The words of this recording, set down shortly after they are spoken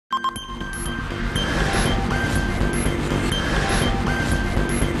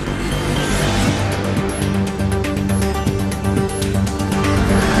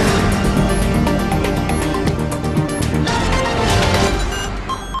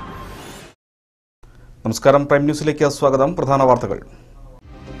നമസ്കാരം, പ്രൈം ന്യൂസിലേക്ക് സ്വാഗതം. പ്രധാന വാർത്തകൾ.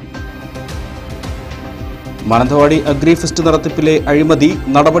 മാനന്തവാടി അഗ്രി ഫെസ്റ്റ് നടത്തിപ്പിലെ അഴിമതി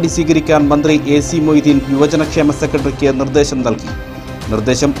നടപടി സ്വീകരിക്കാൻ മന്ത്രി എ.സി. മൊയ്തീൻ യുവജനക്ഷേമ സെക്രട്ടറിക്ക് നിർദ്ദേശം നൽകി.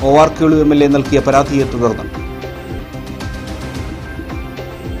 നിർദ്ദേശം OR കേളു MLA നൽകിയ പരാതിയെ തുടർന്ന്.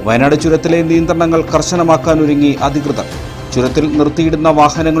 വയനാട് ചുരത്തിലെ നിയന്ത്രണങ്ങൾ കർശനമാക്കാനൊരുങ്ങി അധികൃതർ. ചുരത്തിൽ നിർത്തിയിടുന്ന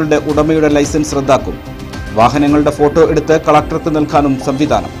വാഹനങ്ങളുടെ ഉടമയുടെ ലൈസൻസ് റദ്ദാക്കും. വാഹനങ്ങളുടെ ഫോട്ടോ എടുത്ത് കളക്ടർക്ക് നൽകാനും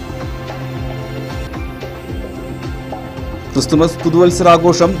സംവിധാനം. ക്രിസ്തുമസ്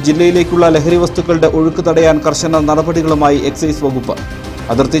പുതുവത്സരാഘോഷം ജില്ലയിലേക്കുള്ള ലഹരി വസ്തുക്കളുടെ ഒഴുക്ക് തടയാൻ കർശന നടപടികളുമായി എക്സൈസ് വകുപ്പ്.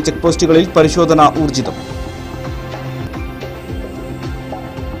 അതിർത്തി ചെക്ക് പോസ്റ്റുകളിൽ പരിശോധന ഊർജിതം.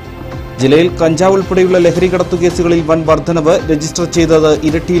 ജില്ലയിൽ കഞ്ചാവ് ഉൾപ്പെടെയുള്ള ലഹരി കടത്തു കേസുകളിൽ വൻ വർധനവ്. രജിസ്റ്റർ ചെയ്തത്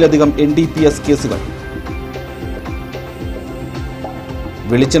ഇരട്ടിയിലധികം NDPS കേസുകൾ.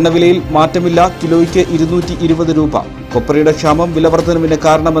 വെളിച്ചെണ്ണ വിലയിൽ മാറ്റമില്ല. കിലോയ്ക്ക് 220 രൂപ. കൊപ്രയുടെ ക്ഷാമം വിലവർധനവിന്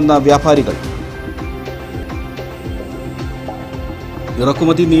കാരണമെന്ന് വ്യാപാരികൾ.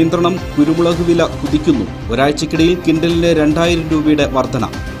 ഇറക്കുമതി നിയന്ത്രണം. കുരുമുളക് വില കുതിക്കുന്നു. ഒരാഴ്ചക്കിടയിൽ കിൻഡലിന് 2000 രൂപയുടെ വർധന.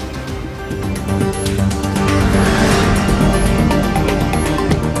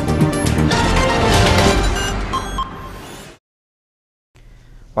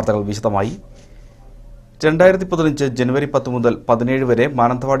 വാർത്തകൾ വിശദമായി. 2015 ജനുവരി 10 മുതൽ 17 വരെ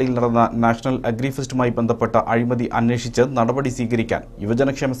മാനന്തവാടിയിൽ നടന്ന നാഷണൽ അഗ്രി ഫെസ്റ്റുമായി ബന്ധപ്പെട്ട അഴിമതി അന്വേഷിച്ച് നടപടി സ്വീകരിക്കാൻ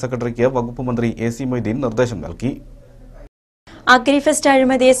യുവജനക്ഷേമ സെക്രട്ടറിക്ക് വകുപ്പ് മന്ത്രി എ.സി. മൊയ്തീൻ നിർദ്ദേശം നൽകി. അഗ്രിഫെസ്റ്റ്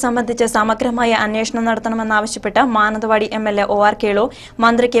അഴിമതിയെ സംബന്ധിച്ച് സമഗ്രമായ അന്വേഷണം നടത്തണമെന്നാവശ്യപ്പെട്ട് മാനന്തവാടി MLA OR കേളു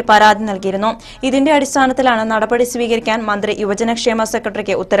മന്ത്രിക്ക് പരാതി നൽകിയിരുന്നു. ഇതിന്റെ അടിസ്ഥാനത്തിലാണ് നടപടി സ്വീകരിക്കാൻ മന്ത്രി യുവജനക്ഷേമ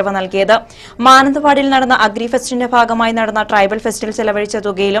സെക്രട്ടറിക്ക് ഉത്തരവ് നൽകിയത്. മാനന്തവാടിയിൽ നടന്ന അഗ്രിഫെസ്റ്റിന്റെ ഭാഗമായി നടന്ന ട്രൈബൽ ഫെസ്റ്റിൽ ചെലവഴിച്ച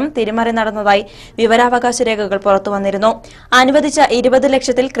തുകയിലും തിരിമറി നടന്നതായി വിവരാവകാശ രേഖകൾ പുറത്തുവന്നിരുന്നു. അനുവദിച്ച 20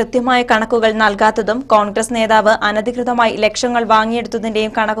 ലക്ഷത്തിൽ കൃത്യമായ കണക്കുകൾ നൽകാത്തതും കോൺഗ്രസ് നേതാവ് അനധികൃതമായി ലക്ഷങ്ങൾ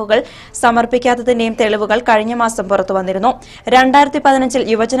വാങ്ങിയെടുത്തതിന്റെയും കണക്കുകൾ സമർപ്പിക്കാത്തതിന്റെയും തെളിവുകൾ കഴിഞ്ഞ മാസം പുറത്തുവന്നിരുന്നു. 2015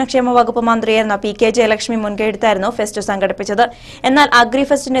 യുവജനക്ഷേമ വകുപ്പ് മന്ത്രിയായിരുന്ന P.K. ജയലക്ഷ്മി മുൻകൈയെടുത്തായിരുന്നു ഫെസ്റ്റ് സംഘടിപ്പിച്ചത്. എന്നാൽ അഗ്രി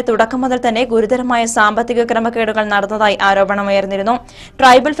ഫെസ്റ്റിന്റെ തുടക്കം മുതൽ തന്നെ ഗുരുതരമായ സാമ്പത്തിക ക്രമക്കേടുകൾ നടന്നതായി ആരോപണമുയർന്നിരുന്നു.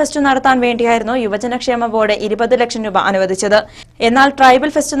 ട്രൈബൽ ഫെസ്റ്റ് നടത്താൻ വേണ്ടിയായിരുന്നു യുവജനക്ഷേമ ബോർഡ് 20 ലക്ഷം രൂപ അനുവദിച്ചത്. എന്നാൽ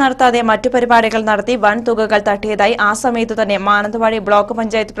ട്രൈബൽ ഫെസ്റ്റ് നടത്താതെ മറ്റു പരിപാടികൾ നടത്തി വൻ തുകകൾ തട്ടിയതായി ആ സമയത്തു തന്നെ മാനന്തവാടി ബ്ലോക്ക്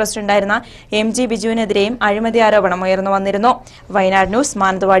പഞ്ചായത്ത് പ്രസിഡന്റായിരുന്ന MG ബിജുവിനെതിരെയും അഴിമതി ആരോപണം ഉയർന്നു വന്നിരുന്നു. വയനാട് ന്യൂസ്,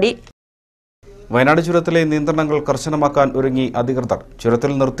 മാനന്തവാടി. വയനാട് ചുരത്തിലെ നിയന്ത്രണങ്ങൾ കർശനമാക്കാൻ ഒരുങ്ങി അധികൃതർ.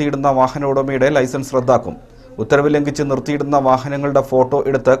 ചുരത്തിൽ നിർത്തിയിടുന്ന വാഹന ഉടമയുടെ ലൈസൻസ് റദ്ദാക്കും. ഉത്തരവ് ലംഘിച്ച് നിർത്തിയിടുന്ന വാഹനങ്ങളുടെ ഫോട്ടോ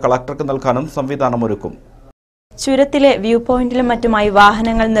എടുത്ത് കളക്ടർക്ക് നൽകാനും സംവിധാനമൊരുക്കും. ചുരത്തിലെ വ്യൂ പോയിന്റിലും മറ്റുമായി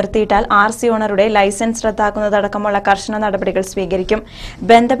വാഹനങ്ങൾ നിർത്തിയിട്ടാൽ RC ഓണറുടെ ലൈസൻസ് റദ്ദാക്കുന്നതടക്കമുള്ള കർശന നടപടികൾ സ്വീകരിക്കും.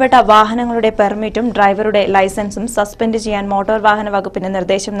 ബന്ധപ്പെട്ട വാഹനങ്ങളുടെ പെർമിറ്റും ഡ്രൈവറുടെ ലൈസൻസും സസ്പെൻഡ് ചെയ്യാൻ മോട്ടോർ വാഹന വകുപ്പിന്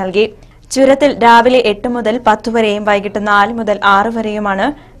നിർദ്ദേശം നൽകി. ചുരത്തിൽ രാവിലെ 8 മുതൽ 10 വരെയും വൈകിട്ട് 4 മുതൽ 6 വരെയുമാണ്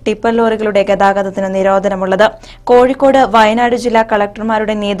ടിപ്പർ ലോറികളുടെ ഗതാഗതത്തിന് നിരോധനമുള്ളത്. കോഴിക്കോട്, വയനാട് ജില്ലാ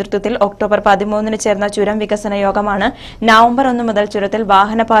കളക്ടർമാരുടെ നേതൃത്വത്തിൽ ഒക്ടോബർ 13 ചേർന്ന ചുരം വികസന യോഗമാണ് നവംബർ 1 മുതൽ ചുരത്തിൽ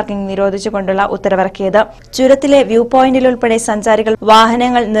വാഹന പാർക്കിംഗ് നിരോധിച്ചുകൊണ്ടുള്ള ഉത്തരവിറക്കിയത്. ചുരത്തിലെ വ്യൂ പോയിന്റിലുൾപ്പെടെ സഞ്ചാരികൾ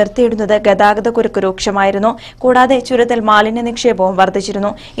വാഹനങ്ങൾ നിർത്തിയിടുന്നത് ഗതാഗതക്കുരുക്ക് രൂക്ഷമായിരുന്നു. കൂടാതെ ചുരത്തിൽ മാലിന്യ നിക്ഷേപവും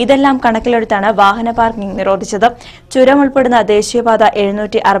വർദ്ധിച്ചിരുന്നു. ഇതെല്ലാം കണക്കിലെടുത്താണ് വാഹന പാർക്കിംഗ് നിരോധിച്ചത്. ചുരം ഉൾപ്പെടുന്ന ദേശീയപാത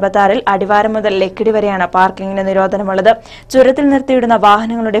 766-ൽ അടിവാരം മുതൽ ലക്കിടി വരെയാണ് പാർക്കിംഗിന് നിരോധനമുള്ളത്. ചുരത്തിൽ നിർത്തിയിടുന്ന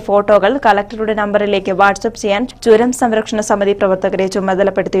വാഹനങ്ങളുടെ ഫോട്ടോകൾ കളക്ടറുടെ നമ്പറിലേക്ക് വാട്സ്ആപ്പ് ചെയ്യാൻ ചുരം സംരക്ഷണ സമിതി പ്രവർത്തകരെ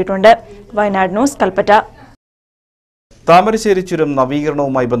ചുമതലപ്പെടുത്തിയിട്ടുണ്ട്. വയനാട് ന്യൂസ്, കൽപ്പറ്റ. താമരശ്ശേരി ചുരം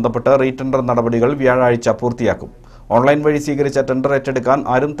നവീകരണവുമായി ബന്ധപ്പെട്ട് റീടെൻഡർ നടപടികൾ വ്യാഴാഴ്ച പൂർത്തിയാക്കും. ഓൺലൈൻ വഴി സ്വീകരിച്ച ടെൻഡർ ഏറ്റെടുക്കാൻ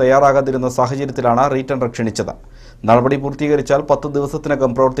ആരും തയ്യാറാകാതിരുന്ന സാഹചര്യത്തിലാണ് റീടെൻഡർ ക്ഷണിച്ചത്. നടപടി പൂർത്തീകരിച്ചാൽ 10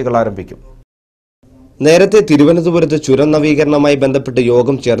 ദിവസത്തിനകം പ്രവൃത്തികൾ ആരംഭിക്കും. നേരത്തെ തിരുവനന്തപുരത്ത് ചുരം നവീകരണവുമായി ബന്ധപ്പെട്ട്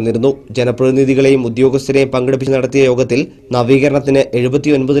യോഗം ചേർന്നിരുന്നു. ജനപ്രതിനിധികളെയും ഉദ്യോഗസ്ഥരെയും പങ്കെടുപ്പിച്ച് നടത്തിയ യോഗത്തിൽ നവീകരണത്തിന്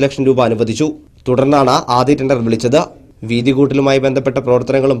 79 ലക്ഷം രൂപ അനുവദിച്ചു. തുടർന്നാണ് ആദ്യ ടെൻഡർ വിളിച്ചത്. വീതികൂട്ടലുമായി ബന്ധപ്പെട്ട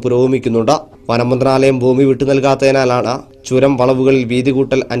പ്രവർത്തനങ്ങളും പുരോഗമിക്കുന്നുണ്ട്. വനമന്ത്രാലയം ഭൂമി വിട്ടു നൽകാത്തതിനാലാണ് ചുരം വളവുകളിൽ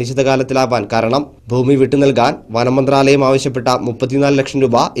വീതികൂട്ടൽ അനിശ്ചിതകാലത്തിലാവാൻ കാരണം. ഭൂമി വിട്ടു നൽകാൻ വനമന്ത്രാലയം ആവശ്യപ്പെട്ട 34 ലക്ഷം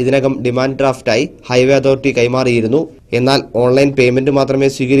രൂപ ഇതിനകം ഡിമാൻഡ് ഡ്രാഫ്റ്റായി ഹൈവേ അതോറിറ്റി കൈമാറിയിരുന്നു. എന്നാൽ ഓൺലൈൻ പേയ്മെന്റ് മാത്രമേ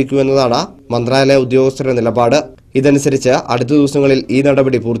സ്വീകരിക്കൂ എന്നതാണ് മന്ത്രാലയ ഉദ്യോഗസ്ഥരുടെ നിലപാട്. ഇതനുസരിച്ച് അടുത്ത ദിവസങ്ങളിൽ ഈ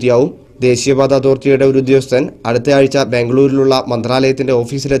നടപടി പൂർത്തിയാവും. ദേശീയപാത അതോറിറ്റിയുടെ ഒരു ഉദ്യോഗസ്ഥൻ അടുത്തയാഴ്ച ബാംഗ്ലൂരിലുള്ള മന്ത്രാലയത്തിന്റെ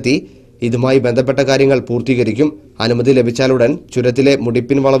ഓഫീസിലെത്തി ഇതുമായി ബന്ധപ്പെട്ട കാര്യങ്ങൾ പൂർത്തീകരിക്കും. അനുമതി ലഭിച്ചാലുടൻ ചുരത്തിലെ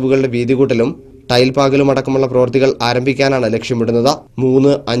മുടിപ്പിൻ വളവുകളുടെ വീതികൂട്ടലും ടൈൽ പാകലും അടക്കമുള്ള പ്രവൃത്തികൾ ആരംഭിക്കാനാണ് ലക്ഷ്യമിടുന്നത്.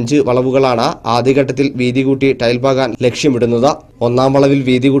 3, 5 വളവുകളാണ് ആദ്യഘട്ടത്തിൽ വീതി കൂട്ടി ടൈൽ പാകാൻ ലക്ഷ്യമിടുന്നത്. ഒന്നാം വളവിൽ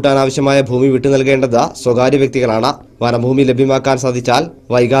വീതി കൂട്ടാൻ ആവശ്യമായ ഭൂമി വിട്ടു നൽകേണ്ടത് സ്വകാര്യ വ്യക്തികളാണ്. വനഭൂമി ലഭ്യമാക്കാൻ സാധിച്ചാൽ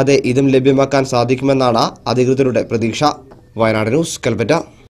വൈകാതെ ഇതും ലഭ്യമാക്കാൻ സാധിക്കുമെന്നാണ് അധികൃതരുടെ പ്രതീക്ഷ. വയനാട് ന്യൂസ്, കൽപ്പറ്റ.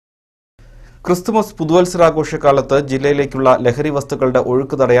 ക്രിസ്തുമസ് പുതുവത്സരാഘോഷകാലത്ത് ജില്ലയിലേക്കുള്ള ലഹരി വസ്തുക്കളുടെ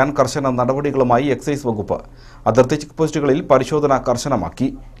ഒഴുക്ക് തടയാൻ കർശന നടപടികളുമായി എക്സൈസ് വകുപ്പ്. അതിർത്തി ചെക്ക് പോസ്റ്റുകളിൽ പരിശോധന കർശനമാക്കി.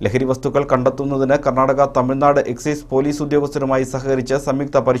 ലഹരി വസ്തുക്കൾ കണ്ടെത്തുന്നതിന് കർണാടക, തമിഴ്നാട് എക്സൈസ് പോലീസ് ഉദ്യോഗസ്ഥരുമായി സഹകരിച്ച്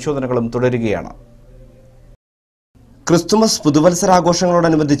സംയുക്ത പരിശോധനകളും തുടരുകയാണ്. ക്രിസ്തുമസ്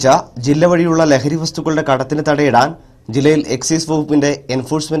പുതുവത്സരാഘോഷങ്ങളോടനുബന്ധിച്ച് ജില്ല വഴിയുള്ള ലഹരി വസ്തുക്കളുടെ കടത്തിന് തടയിടാൻ ജില്ലയിൽ എക്സൈസ് വകുപ്പിന്റെ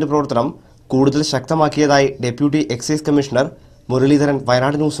എൻഫോഴ്സ്മെന്റ് പ്രവർത്തനം കൂടുതൽ ശക്തമാക്കിയതായി deputy excise commissioner Muraleedharan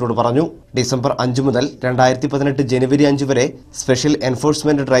Wayanad ന്യൂസിനോട് പറഞ്ഞു. ഡിസംബർ 5 മുതൽ 2018 ജനുവരി 5 വരെ സ്പെഷ്യൽ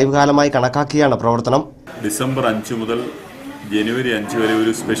എൻഫോഴ്സ്മെന്റ് ഡ്രൈവ് കാലമായി കണക്കാക്കിയാണ് പ്രവർത്തനം. ഡിസംബർ 5 മുതൽ ജനുവരി 5 വരെ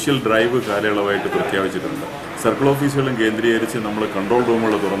ഒരു സ്പെഷ്യൽ ഡ്രൈവ് കാലയളവായിട്ട് പ്രഖ്യാപിച്ചിട്ടുണ്ട്. സർക്കിൾ ഓഫീസുകളും കേന്ദ്രീകരിച്ച് നമ്മൾ കൺട്രോൾ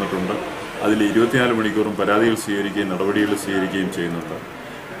റൂമുകൾ തുറന്നിട്ടുണ്ട്. അതിൽ 24 മണിക്കൂറും പരാതികൾ സ്വീകരിക്കുകയും നടപടികൾ സ്വീകരിക്കുകയും ചെയ്യുന്നുണ്ട്.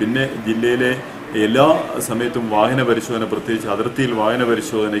 പിന്നെ ജില്ലയിലെ എല്ലാ സമയത്തും വാഹന പരിശോധന, പ്രത്യേകിച്ച് അതിർത്തിയിൽ വാഹന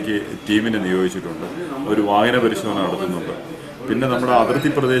പരിശോധനയ്ക്ക് ടീമിനെ നിയോഗിച്ചിട്ടുണ്ട്. ഒരു വാഹന പരിശോധന നടത്തുന്നുണ്ട്. പിന്നെ നമ്മുടെ അതിർത്തി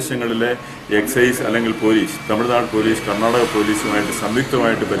പ്രദേശങ്ങളിലെ എക്സൈസ് അല്ലെങ്കിൽ പോലീസ്, തമിഴ്നാട് പോലീസ്, കർണാടക പോലീസുമായിട്ട്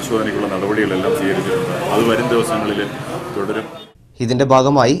സംയുക്തമായിട്ട് പരിശോധനയ്ക്കുള്ള നടപടികളെല്ലാം സ്വീകരിച്ചിട്ടുണ്ട്. അത് വരും ദിവസങ്ങളിൽ തുടരും. ഇതിന്റെ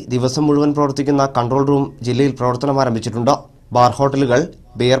ഭാഗമായി ദിവസം മുഴുവൻ പ്രവർത്തിക്കുന്ന കൺട്രോൾ റൂം ജില്ലയിൽ പ്രവർത്തനം ആരംഭിച്ചിട്ടുണ്ട്. ബാർ ഹോട്ടലുകൾ,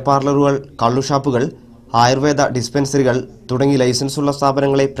 ബിയർ പാർലറുകൾ, കള്ളുഷാപ്പുകൾ, ആയുർവേദ ഡിസ്പെൻസറികൾ തുടങ്ങി ലൈസൻസുള്ള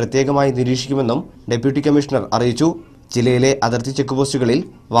സ്ഥാപനങ്ങളെ പ്രത്യേകമായി നിരീക്ഷിക്കുമെന്നും ഡെപ്യൂട്ടി കമ്മീഷണർ അറിയിച്ചു. ജില്ലയിലെ അതിർത്തി ചെക്ക് പോസ്റ്റുകളിൽ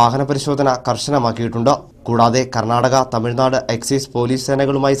വാഹന പരിശോധന കർശനമാക്കിയിട്ടുണ്ട്. കൂടാതെ കർണാടക, തമിഴ്നാട് എക്സൈസ് പോലീസ്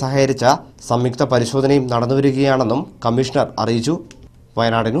സേനകളുമായി സഹകരിച്ച സംയുക്ത പരിശോധനയും നടന്നുവരികയാണെന്നും കമ്മീഷണർ അറിയിച്ചു.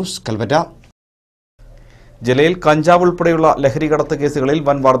 വയനാട് ന്യൂസ്, കൽപ്പറ്റ. ജില്ലയിൽ കഞ്ചാവ് ഉൾപ്പെടെയുള്ള ലഹരി കടത്ത് കേസുകളിൽ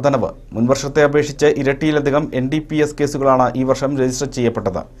വൻ വർധനവ്. മുൻവർഷത്തെ അപേക്ഷിച്ച് ഇരട്ടിയിലധികം NDPS കേസുകളാണ് ഈ വർഷം രജിസ്റ്റർ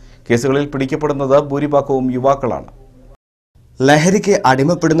ചെയ്യപ്പെട്ടത്. കേസുകളിൽ പിടിക്കപ്പെടുന്നത് ഭൂരിഭാഗവും യുവാക്കളാണ്. ലഹരിക്ക്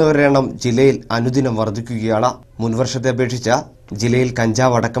അടിമപ്പെടുന്നവരുടെ എണ്ണം ജില്ലയിൽ അനുദിനം വർദ്ധിക്കുകയാണ്. മുൻവർഷത്തെ അപേക്ഷിച്ച് ജില്ലയിൽ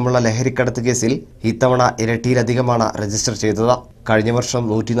കഞ്ചാവ് അടക്കമുള്ള ലഹരിക്കടത്ത് കേസിൽ ഇത്തവണ ഇരട്ടിയിലധികമാണ് രജിസ്റ്റർ ചെയ്തത്. കഴിഞ്ഞ വർഷം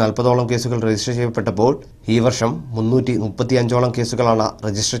 140ഓളം കേസുകൾ രജിസ്റ്റർ ചെയ്യപ്പെട്ടപ്പോൾ ഈ വർഷം 335ഓളം കേസുകളാണ്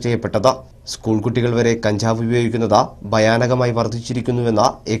രജിസ്റ്റർ ചെയ്യപ്പെട്ടത്. സ്കൂൾ കുട്ടികൾ വരെ കഞ്ചാവ് ഉപയോഗിക്കുന്നത് ഭയാനകമായി വർദ്ധിച്ചിരിക്കുന്നുവെന്ന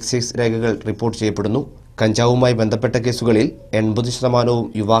എക്സൈസ് രേഖകൾ റിപ്പോർട്ട് ചെയ്യപ്പെടുന്നു. കഞ്ചാവുമായി ബന്ധപ്പെട്ട കേസുകളിൽ 80%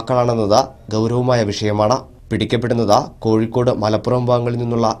 യുവാക്കളാണെന്നത് ഗൗരവമായ വിഷയമാണ്. പിടിക്കപ്പെടുന്നത് കോഴിക്കോട്, മലപ്പുറം ഭാഗങ്ങളിൽ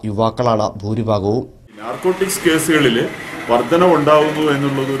നിന്നുള്ള യുവാക്കളാണ് ഭൂരിഭാഗവും. നാർക്കോട്ടിക്സ് കേസുകളിൽ വർധനവുണ്ടാകുന്നു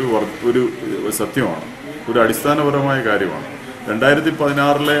എന്നുള്ളത് ഒരു സത്യമാണ്, ഒരു അടിസ്ഥാനപരമായ കാര്യമാണ്.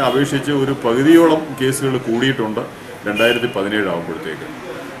 2016 അപേക്ഷിച്ച് ഒരു പകുതിയോളം കേസുകൾ കൂടിയിട്ടുണ്ട് 2017 ആകുമ്പോഴത്തേക്ക്.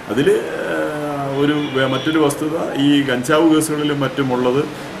 അതിൽ മറ്റൊരു വസ്തുത, ഈ കഞ്ചാവ് കേസുകളിലും മറ്റുമുള്ളത്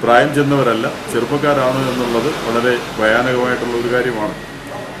പ്രായം ചെന്നവരല്ല, ചെറുപ്പക്കാരാണ് എന്നുള്ളത് വളരെ ഭയാനകമായിട്ടുള്ള ഒരു കാര്യമാണ്.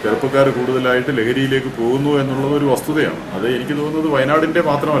 ചെറുപ്പക്കാർ കൂടുതലായിട്ട് ലഹരിയിലേക്ക് പോകുന്നു എന്നുള്ളത് ഒരു വസ്തുതയാണ്. അത് എനിക്ക് തോന്നുന്നത് വയനാടിൻ്റെ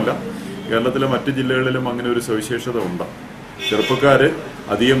മാത്രമല്ല, കേരളത്തിലെ മറ്റ് ജില്ലകളിലും അങ്ങനെ ഒരു സവിശേഷത ഉണ്ട്. ചെറുപ്പക്കാർ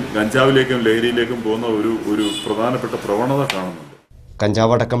അധികം കഞ്ചാവിലേക്കും ലഹരിയിലേക്കും പോകുന്ന ഒരു പ്രധാനപ്പെട്ട പ്രവണത കാണുന്നുണ്ട്.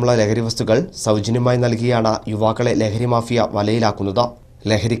 കഞ്ചാവ് അടക്കമുള്ള ലഹരി വസ്തുക്കൾ സൗജന്യമായി നൽകിയാണ് യുവാക്കളെ ലഹരി മാഫിയ വലയിലാക്കുന്നത്.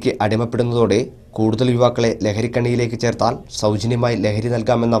 ലഹരിക്ക് അടിമപ്പെടുന്നതോടെ കൂടുതൽ യുവാക്കളെ ലഹരിക്കണിയിലേക്ക് ചേർത്താൽ സൗജന്യമായി ലഹരി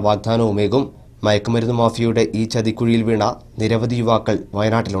നൽകാമെന്ന വാഗ്ദാനവുമേകും. മയക്കുമരുന്ന് മാഫിയയുടെ ഈ ചതിക്കുഴിയിൽ വീണ നിരവധി യുവാക്കൾ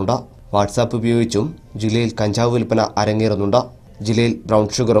വയനാട്ടിലുണ്ട്. വാട്സാപ്പ് ഉപയോഗിച്ചും ജില്ലയിൽ കഞ്ചാവ് വിൽപ്പന അരങ്ങേറുന്നുണ്ട്. ജില്ലയിൽ ബ്രൗൺ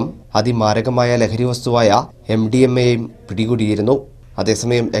ഷുഗറും അതിമാരകമായ ലഹരി വസ്തുവായ MDMAയും പിടികൂടിയിരുന്നു.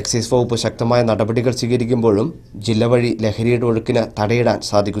 അതേസമയം എക്സൈസ് വകുപ്പ് ശക്തമായ നടപടികൾ സ്വീകരിക്കുമ്പോഴും ജില്ല വഴി ലഹരിയുടെ ഒഴുക്കിന് തടയിടാൻ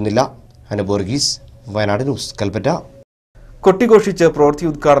സാധിക്കുന്നില്ല. അനുബോർഗീസ്, വയനാട് ന്യൂസ്, കൽപ്പറ്റ. കൊട്ടിഘോഷിച്ച് പ്രവൃത്തി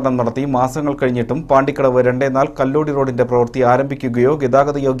ഉദ്ഘാടനം നടത്തി മാസങ്ങൾ കഴിഞ്ഞിട്ടും പാണ്ടിക്കടവ് 2-4 കല്ലോടി റോഡിന്റെ പ്രവൃത്തി ആരംഭിക്കുകയോ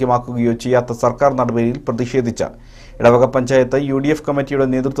ഗതാഗത യോഗ്യമാക്കുകയോ ചെയ്യാത്ത സർക്കാർ നടപടിയിൽ പ്രതിഷേധിച്ച ഇടവക പഞ്ചായത്ത് UDF കമ്മിറ്റിയുടെ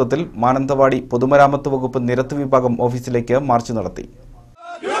നേതൃത്വത്തിൽ മാനന്തവാടി പൊതുമരാമത്ത് വകുപ്പ് നിരത്ത് വിഭാഗം ഓഫീസിലേക്ക് മാർച്ച് നടത്തി.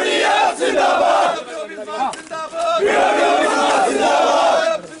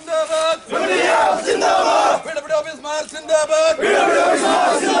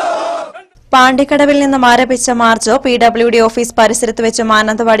 പാണ്ടിക്കടവിൽ നിന്നും ആരംഭിച്ച മാർച്ച് PWD ഓഫീസ് പരിസരത്ത് വെച്ച്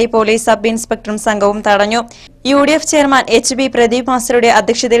മാനന്തവാടി പോലീസ് സബ് ഇൻസ്പെക്ടറും സംഘവും തടഞ്ഞു. UDF ചെയർമാൻ HB പ്രദീപ് മാസ്റ്ററുടെ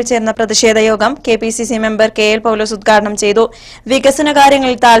അധ്യക്ഷതയിൽ ചേർന്ന പ്രതിഷേധ യോഗം KPCC മെമ്പർ KL പൗലോസ് ഉദ്ഘാടനം ചെയ്തു. വികസന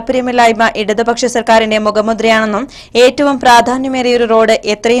കാര്യങ്ങളിൽ താൽപര്യമില്ലായ്മ ഇടതുപക്ഷ സർക്കാരിന്റെ മുഖമുദ്രയാണെന്നും ഏറ്റവും പ്രാധാന്യമേറിയൊരു റോഡ്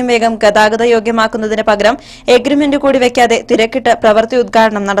എത്രയും വേഗം ഗതാഗത യോഗ്യമാക്കുന്നതിന് പകരം എഗ്രിമെന്റ് കൂടി വെക്കാതെ തിരക്കിട്ട് പ്രവൃത്തി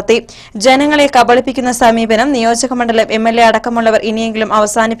ഉദ്ഘാടനം നടത്തി. ജനങ്ങളെ കബളിപ്പിക്കുന്ന സമീപനം നിയോജകമണ്ഡലം MLA അടക്കമുള്ളവർ ഇനിയെങ്കിലും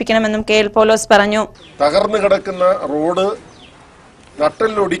അവസാനിപ്പിക്കണമെന്നും KL പൗലോസ് പറഞ്ഞു. തകർന്നു കിടക്കുന്ന റോഡ്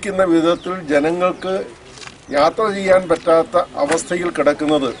നട്ടലൊടിക്കുന്ന വിധത്തിൽ ജനങ്ങൾക്ക് യാത്ര ചെയ്യാൻ പറ്റാത്ത അവസ്ഥയിൽ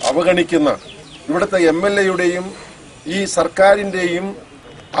കിടക്കുന്നത് അവഗണിക്കുന്ന ഇവിടുത്തെ MLAയുടെയും ഈ സർക്കാരിന്റെയും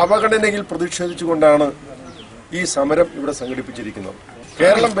അവഗണനയിൽ പ്രതിഷേധിച്ചുകൊണ്ടാണ് ഈ സമരം ഇവിടെ സംഘടിപ്പിച്ചിരിക്കുന്നത്.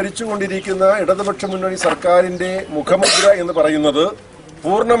 കേരളം ഭരിച്ചുകൊണ്ടിരിക്കുന്ന ഇടതുപക്ഷ മുന്നണി സർക്കാരിന്റെ മുഖമുദ്ര എന്ന് പറയുന്നത്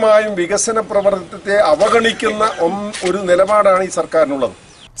പൂർണ്ണമായും വികസന പ്രവർത്തനത്തെ അവഗണിക്കുന്ന ഒരു നിലപാടാണ് ഈ സർക്കാരിനുള്ളത്.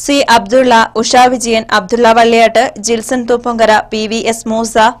 C Abdulla, Usha Vijayan, Abdulla വള്ളിയാട്ട്, Jilson തൂപ്പങ്കര, PVS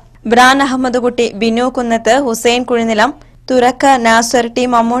Musa, bran Ahmed കുട്ടി, ബിനു കുന്നത്ത്, ഹുസൈൻ കുഴിനിലം, തുറക്ക, നാസർ, ടി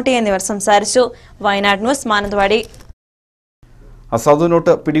മമ്മൂട്ടി എന്നിവർ സംസാരിച്ചു. വയനാട് ന്യൂസ്, മാനന്തവാടി. അസാധു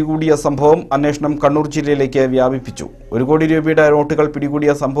നോട്ട് പിടികൂടിയ സംഭവം അന്വേഷണം കണ്ണൂർ ജില്ലയിലേക്ക് വ്യാപിപ്പിച്ചു. 1 കോടി രൂപയുടെ നോട്ടുകൾ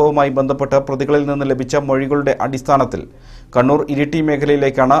പിടികൂടിയ സംഭവവുമായി ബന്ധപ്പെട്ട് പ്രതികളിൽ നിന്ന് ലഭിച്ച മൊഴികളുടെ അടിസ്ഥാനത്തിൽ കണ്ണൂർ ഇരിട്ടി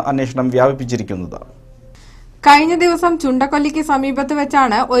മേഖലയിലേക്കാണ് അന്വേഷണം വ്യാപിപ്പിച്ചിരിക്കുന്നത്. കഴിഞ്ഞ ദിവസം ചുണ്ടക്കൊല്ലിക്ക് സമീപത്ത്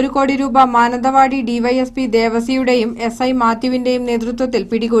വെച്ചാണ് 1 കോടി രൂപ മാനന്തവാടി DYSP ദേവസിയുടെയും SI മാത്യുവിന്റെയും നേതൃത്വത്തിൽ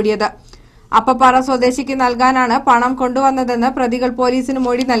പിടികൂടിയത്. അപ്പപ്പാറ സ്വദേശിക്ക് നൽകാനാണ് പണം കൊണ്ടുവന്നതെന്ന് പ്രതികൾ പോലീസിന്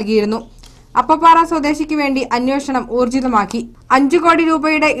മൊഴി നൽകിയിരുന്നു. അപ്പപ്പാറ സ്വദേശിക്ക് വേണ്ടി അന്വേഷണം ഊർജിതമാക്കി. 5 കോടി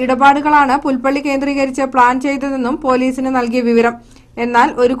രൂപയുടെ ഇടപാടുകളാണ് പുൽപ്പള്ളി കേന്ദ്രീകരിച്ച് പ്ലാൻ ചെയ്തതെന്നും പോലീസിന് നൽകിയ വിവരം. എന്നാൽ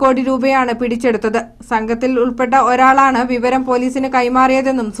 1 കോടി രൂപയാണ് പിടിച്ചെടുത്തത്. സംഘത്തിൽ ഉൾപ്പെട്ട ഒരാളാണ് വിവരം പോലീസിന്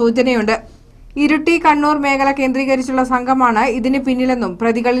കൈമാറിയതെന്നും സൂചനയുണ്ട്. ഇരിട്ടി കണ്ണൂർ മേഖല കേന്ദ്രീകരിച്ചുള്ള സംഘമാണ് ഇതിന് പിന്നിലെന്നും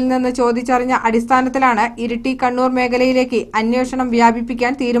പ്രതികളിൽ നിന്ന് ചോദിച്ചറിഞ്ഞ അടിസ്ഥാനത്തിലാണ് ഇരിട്ടി കണ്ണൂർ മേഖലയിലേക്ക് അന്വേഷണം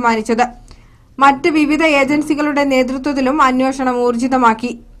വ്യാപിപ്പിക്കാൻ തീരുമാനിച്ചത്. മറ്റ് വിവിധ ഏജൻസികളുടെ നേതൃത്വത്തിലും അന്വേഷണം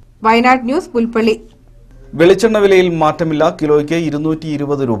ഊർജിതമാക്കി. വയനാട് ന്യൂസ്, പുൽപ്പള്ളി. വെളിച്ചെണ്ണ വിലയിൽ മാറ്റമില്ല. കിലോയ്ക്ക്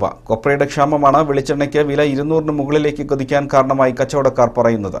 220 രൂപ. കൊപ്രയുടെ ക്ഷാമമാണ് വെളിച്ചെണ്ണയ്ക്ക് വില 200-ന് മുകളിലേക്ക് കുതിക്കാൻ കാരണമായി കച്ചവടക്കാർ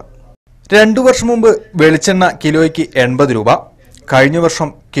പറയുന്നത്. 2 വർഷം മുമ്പ് വെളിച്ചെണ്ണ കിലോയ്ക്ക് 80 രൂപ, കഴിഞ്ഞ വർഷം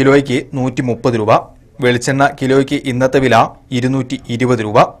കിലോയ്ക്ക് 130 രൂപ. വെളിച്ചെണ്ണ കിലോയ്ക്ക് ഇന്നത്തെ വില 220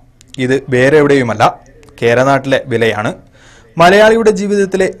 രൂപ. ഇത് വേറെ എവിടെയുമല്ല, കേരളനാട്ടിലെ വിലയാണ്. മലയാളിയുടെ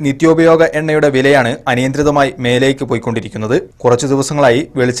ജീവിതത്തിലെ നിത്യോപയോഗ എണ്ണയുടെ വിലയാണ് അനിയന്ത്രിതമായി മേലേക്ക് പോയിക്കൊണ്ടിരിക്കുന്നത്. കുറച്ചു ദിവസങ്ങളായി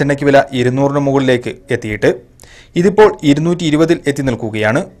വെളിച്ചെണ്ണയ്ക്ക് വില 200-ന് മുകളിലേക്ക് എത്തിയിട്ട് ഇതിപ്പോൾ 220-ൽ എത്തി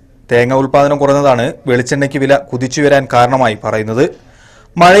നിൽക്കുകയാണ്. തേങ്ങ ഉൽപ്പാദനം കുറഞ്ഞതാണ് വെളിച്ചെണ്ണയ്ക്ക് വില കുതിച്ചുയരാൻ കാരണമായി പറയുന്നത്.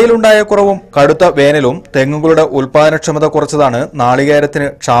 മഴയിലുണ്ടായ കുറവും കടുത്ത വേനലും തെങ്ങുകളുടെ ഉൽപ്പാദനക്ഷമത കുറച്ചതാണ് നാളികേരത്തിന്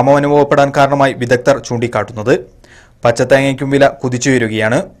ക്ഷാമം അനുഭവപ്പെടാൻ കാരണമായി വിദഗ്ധർ ചൂണ്ടിക്കാട്ടുന്നത്. പച്ചത്തേങ്ങയ്ക്കും വില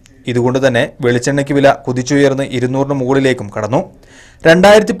കുതിച്ചുയരുകയാണ്. ഇതുകൊണ്ട് തന്നെ വെളിച്ചെണ്ണയ്ക്ക് വില കുതിച്ചുയർന്ന് 200-ന് മുകളിലേക്കും കടന്നു.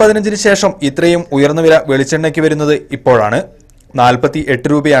 2015-ന് ശേഷം ഇത്രയും ഉയർന്ന വില വെളിച്ചെണ്ണയ്ക്ക് വരുന്നത് ഇപ്പോഴാണ്.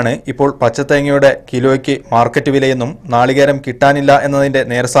 48 രൂപയാണ് ഇപ്പോൾ പച്ചത്തേങ്ങയുടെ കിലോയ്ക്ക് മാർക്കറ്റ് വിലയെന്നും നാളികേരം കിട്ടാനില്ല എന്നതിന്റെ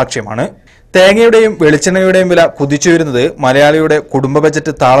നേർസാക്ഷ്യമാണ്. തേങ്ങയുടെയും വെളിച്ചെണ്ണയുടെയും വില കുതിച്ചുയരുന്നത് മലയാളിയുടെ കുടുംബ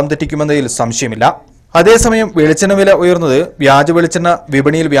ബജറ്റ് താളം തെറ്റിക്കുമെന്നതിൽ സംശയമില്ല. അതേസമയം വെളിച്ചെണ്ണ വില ഉയർന്നത് വ്യാജ വെളിച്ചെണ്ണ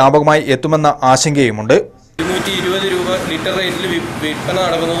വിപണിയിൽ വ്യാപകമായി എത്തുമെന്ന ആശങ്കയുമുണ്ട്. 220 രൂപ ലിറ്റർ റേറ്റിൽ വിൽപ്പന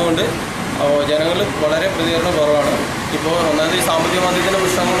നടക്കുന്നതുകൊണ്ട് ജനങ്ങൾ വളരെ പ്രതികരണം കുറവാണ്. ഇപ്പോൾ ഒന്നാമത് ഈ സാമ്പത്തിക മാന്ദ്യത്തിൻ്റെ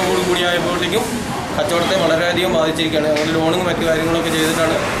പ്രശ്നങ്ങളോട് കൂടിയായപ്പോഴത്തേക്കും കച്ചവടത്തെ വളരെയധികം ബാധിച്ചിരിക്കുകയാണ്. ഞങ്ങൾ ലോണും മറ്റു കാര്യങ്ങളൊക്കെ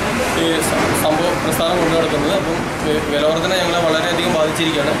ചെയ്തിട്ടാണ് ഈ പ്രസ്ഥാനം കൊണ്ടു നടക്കുന്നത്. അപ്പം വിലവർധന ഞങ്ങളെ വളരെയധികം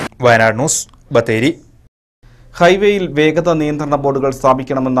ബാധിച്ചിരിക്കുകയാണ്. വയനാട് ന്യൂസ്, ബത്തേരി. ഹൈവേയിൽ വേഗത നിയന്ത്രണ ബോർഡുകൾ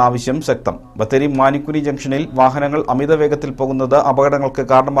സ്ഥാപിക്കണമെന്ന ആവശ്യം ശക്തം. ബത്തേരി മാനിക്കുനി ജംഗ്ഷനിൽ വാഹനങ്ങൾ അമിത വേഗത്തിൽ പോകുന്നത് അപകടങ്ങൾക്ക്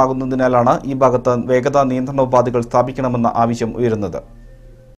കാരണമാകുന്നതിനാലാണ് ഈ ഭാഗത്ത് വേഗതാ നിയന്ത്രണ ഉപാധികൾ സ്ഥാപിക്കണമെന്ന ആവശ്യം ഉയരുന്നത്.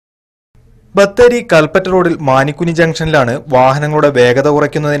 ബത്തേരി കൽപ്പറ്റ റോഡിൽ മാനിക്കുനി ജംഗ്ഷനിലാണ് വാഹനങ്ങളുടെ വേഗത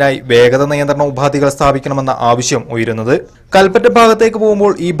കുറയ്ക്കുന്നതിനായി വേഗത നിയന്ത്രണ ഉപാധികൾ സ്ഥാപിക്കണമെന്ന ആവശ്യം ഉയരുന്നത്. കൽപ്പറ്റ ഭാഗത്തേക്ക്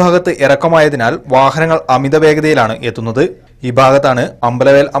പോകുമ്പോൾ ഈ ഭാഗത്ത് ഇറക്കമായതിനാൽ വാഹനങ്ങൾ അമിത വേഗതയിലാണ് എത്തുന്നത്. ഈ ഭാഗത്താണ്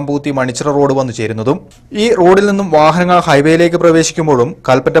അമ്പലവേൽ അമ്പൂത്തി മണിച്ചിറ റോഡ് വന്നു ചേരുന്നതും. ഈ റോഡിൽ നിന്നും വാഹനങ്ങൾ ഹൈവേയിലേക്ക് പ്രവേശിക്കുമ്പോഴും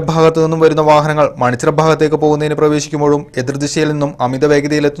കൽപ്പറ്റ ഭാഗത്തു നിന്നും വരുന്ന വാഹനങ്ങൾ മണിച്ചിറ ഭാഗത്തേക്ക് പോകുന്നതിന് പ്രവേശിക്കുമ്പോഴും എതിർദിശയിൽ നിന്നും അമിത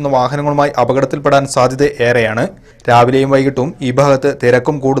വേഗതയിലെത്തുന്ന വാഹനങ്ങളുമായി അപകടത്തിൽപ്പെടാൻ സാധ്യത ഏറെയാണ്. രാവിലെയും വൈകിട്ടും ഈ ഭാഗത്ത്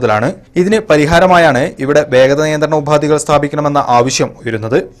തിരക്കും കൂടുതലാണ്. ഇതിന് പരിഹാരമായാണ് ഇവിടെ വേഗത നിയന്ത്രണ ഉപാധികൾ സ്ഥാപിക്കണമെന്ന ആവശ്യം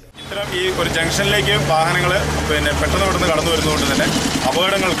ഉയരുന്നത്. ഇത്തരം ഈ ഒരു ജംഗ്ഷനിലേക്ക് വാഹനങ്ങൾ പെട്ടെന്ന് പെട്ടെന്ന് കടന്നു വരുന്നതുകൊണ്ട് തന്നെ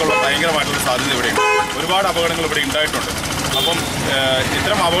അപകടങ്ങൾക്കുള്ള ഭയങ്കരമായിട്ടുള്ള സാധ്യത ഇവിടെയുണ്ട്. ഒരുപാട് അപകടങ്ങൾ ഇവിടെ ഉണ്ടായിട്ടുണ്ട്. അപ്പം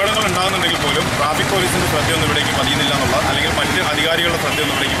ഇത്തരം അപകടങ്ങൾ ഉണ്ടാകുന്നുണ്ടെങ്കിൽ പോലും ട്രാഫിക് പോലീസിന്റെ ശ്രദ്ധയൊന്നും ഇവിടേക്ക് പതിയുന്നില്ല എന്നുള്ളത്, അല്ലെങ്കിൽ മറ്റ് അധികാരികളുടെ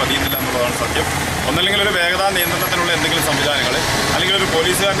ശ്രദ്ധയൊന്നും ഇവിടേക്ക് പതിയുന്നില്ല എന്നുള്ളതാണ് സത്യം. ഒന്നല്ലെങ്കിൽ ഒരു വേഗതാ നിയന്ത്രണത്തിനുള്ള എന്തെങ്കിലും സംവിധാനങ്ങൾ, അല്ലെങ്കിൽ ഒരു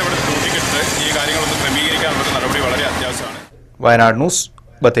പോലീസുകാരനെ ഇവിടെ കൂട്ടിക്കിട്ട് ഈ കാര്യങ്ങളൊന്ന് ക്രമീകരിക്കാനുള്ള നടപടി വളരെ അത്യാവശ്യമാണ്. വയനാട് ന്യൂസ്,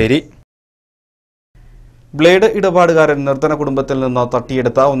 ബത്തേരി. ബ്ലേഡ് ഇടപാടുകാരൻ നിർധന കുടുംബത്തിൽ നിന്ന്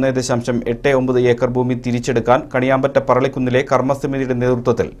തട്ടിയെടുത്ത 1.89 ഏക്കർ ഭൂമി തിരിച്ചെടുക്കാൻ കണിയാമ്പറ്റ പറളിക്കുന്നിലെ കർമ്മസമിതിയുടെ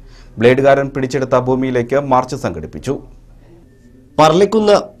നേതൃത്വത്തിൽ ബ്ലേഡുകാരൻ പിടിച്ചെടുത്ത ഭൂമിയിലേക്ക് മാർച്ച് സംഘടിപ്പിച്ചു.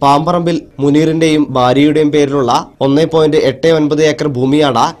 പറളിക്കുന്ന് പാമ്പറമ്പിൽ മുനീറിന്റെയും ഭാര്യയുടെയും പേരിലുള്ള 1.89 ഏക്കർ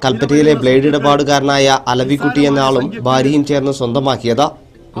ഭൂമിയാണ് കൽപ്പറ്റയിലെ ബ്ലേഡ് ഇടപാടുകാരനായ അലവിക്കുട്ടി എന്ന ആളും ഭാര്യയും ചേർന്ന് സ്വന്തമാക്കിയത്.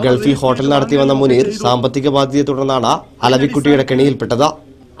 ഗൾഫിൽ ഹോട്ടൽ നടത്തി വന്ന മുനീർ സാമ്പത്തിക ബാധ്യതയെ തുടർന്നാണ് അലവിക്കുട്ടിയുടെ കെണിയിൽപ്പെട്ടത്.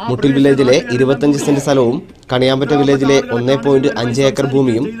 മുട്ടിൽ വില്ലേജിലെ 25 സെന്റ് സ്ഥലവും കണിയാമ്പറ്റ വില്ലേജിലെ 1.5 ഏക്കർ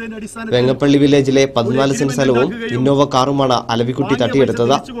ഭൂമിയും വെങ്ങപ്പള്ളി വില്ലേജിലെ 14 സെന്റ് സ്ഥലവും ഇന്നോവ കാറുമാണ് അലവിക്കുട്ടി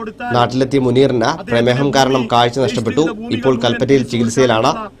തട്ടിയെടുത്തത്. നാട്ടിലെത്തിയ മുനീറിന് പ്രമേഹം കാരണം കാഴ്ച നഷ്ടപ്പെട്ടു. ഇപ്പോൾ കൽപ്പറ്റയിൽ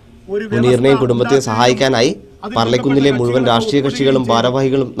ചികിത്സയിലാണ്. മുനീറിനെയും കുടുംബത്തെയും സഹായിക്കാനായി പറളിക്കുന്നിലെ മുഴുവൻ രാഷ്ട്രീയ കക്ഷികളും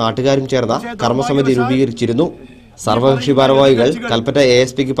ഭാരവാഹികളും നാട്ടുകാരും ചേർന്ന കർമ്മസമിതി രൂപീകരിച്ചിരുന്നു. സർവകക്ഷി ഭാരവാഹികൾ കൽപ്പറ്റ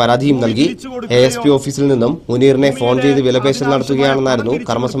ASPക്ക് പരാതിയും നൽകി. ASP ഓഫീസിൽ നിന്നും മുനീറിനെ ഫോൺ ചെയ്ത് വിലപേശൽ നടത്തുകയാണെന്നായിരുന്നു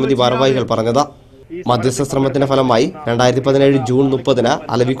കർമ്മസമിതി ഭാരവാഹികൾ പറഞ്ഞത്. മധ്യസ്ഥ ശ്രമത്തിന്റെ ഫലമായി 2017 ജൂൺ 30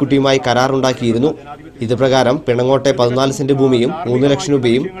 അലവിക്കുട്ടിയുമായി കരാറുണ്ടാക്കിയിരുന്നു. ഇത് പ്രകാരം പിണങ്ങോട്ടെ 14 സെന്റ് ഭൂമിയും 3 ലക്ഷം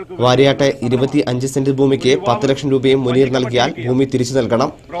രൂപയും, വാരിയാട്ടെ 25 സെന്റ് ഭൂമിക്ക് 10 ലക്ഷം രൂപയും മുനീർ നൽകിയാൽ ഭൂമി തിരിച്ചു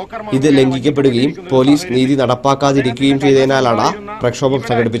നൽകണം. ഇത് ലംഘിക്കപ്പെടുകയും പോലീസ് നീതി നടപ്പാക്കാതിരിക്കുകയും ചെയ്തതിനാലാണ് പ്രക്ഷോഭം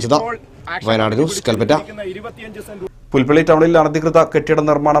സംഘടിപ്പിച്ചത്. വയനാട് ന്യൂസ്, കൽപ്പറ്റ. പുൽപ്പള്ളി ടൗണിൽ അനധികൃത കെട്ടിട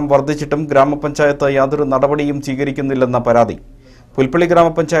നിർമ്മാണം വർദ്ധിച്ചിട്ടും ഗ്രാമപഞ്ചായത്ത് യാതൊരു നടപടിയും സ്വീകരിക്കുന്നില്ലെന്ന പരാതി. പുൽപ്പള്ളി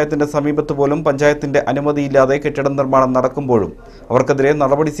ഗ്രാമപഞ്ചായത്തിന്റെ സമീപത്ത് പോലും പഞ്ചായത്തിന്റെ അനുമതിയില്ലാതെ കെട്ടിട നിർമ്മാണം നടക്കുമ്പോഴും അവർക്കെതിരെ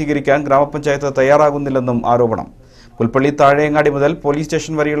നടപടി സ്വീകരിക്കാൻ ഗ്രാമപഞ്ചായത്ത് തയ്യാറാകുന്നില്ലെന്നും ആരോപണം. പുൽപ്പള്ളി താഴെയങ്ങാടി മുതൽ പോലീസ്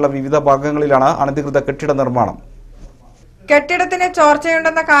സ്റ്റേഷൻ വരെയുള്ള വിവിധ ഭാഗങ്ങളിലാണ് അനധികൃത കെട്ടിട നിർമ്മാണം. കെട്ടിടത്തിന്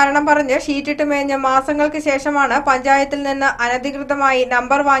ചോർച്ചയുണ്ടെന്ന കാരണം പറഞ്ഞ് ഷീറ്റിട്ട് മേഞ്ഞ് മാസങ്ങൾക്ക് ശേഷമാണ് പഞ്ചായത്തിൽ നിന്ന് അനധികൃതമായി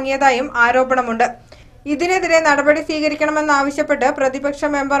നമ്പർ വാങ്ങിയതായും ആരോപണമുണ്ട്. ഇതിനെതിരെ നടപടി സ്വീകരിക്കണമെന്നാവശ്യപ്പെട്ട് പ്രതിപക്ഷ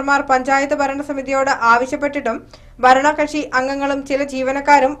മെമ്പർമാർ പഞ്ചായത്ത് ഭരണസമിതിയോട് ആവശ്യപ്പെട്ടിട്ടും ഭരണകക്ഷി അംഗങ്ങളും ചില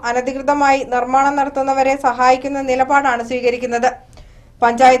ജീവനക്കാരും അനധികൃതമായി നിർമ്മാണം നടത്തുന്നവരെ സഹായിക്കുന്ന നിലപാടാണ് സ്വീകരിക്കുന്നത്.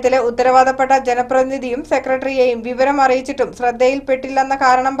 പഞ്ചായത്തിലെ ഉത്തരവാദപ്പെട്ട ജനപ്രതിനിധിയും സെക്രട്ടറിയെയും വിവരം അറിയിച്ചിട്ടും ശ്രദ്ധയിൽപ്പെട്ടില്ലെന്ന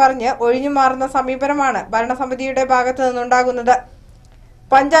കാരണം പറഞ്ഞ് ഒഴിഞ്ഞുമാറുന്ന സമീപനമാണ് ഭരണസമിതിയുടെ ഭാഗത്തു നിന്നുണ്ടാകുന്നത്.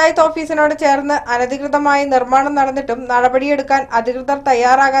 പഞ്ചായത്ത് ഓഫീസിനോട് ചേർന്ന് അനധികൃതമായി നിർമ്മാണം നടന്നിട്ടും നടപടിയെടുക്കാൻ അധികൃതർ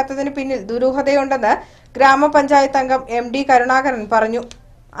തയ്യാറാകാത്തതിന് പിന്നിൽ ദുരൂഹതയുണ്ടെന്ന് ഗ്രാമപഞ്ചായത്ത് അംഗം MD കരുണാകരൻ പറഞ്ഞു.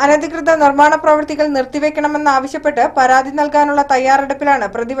 അനധികൃത നിർമ്മാണ പ്രവൃത്തികൾ നിർത്തിവെക്കണമെന്നാവശ്യപ്പെട്ട് പരാതി നൽകാനുള്ള തയ്യാറെടുപ്പിലാണ്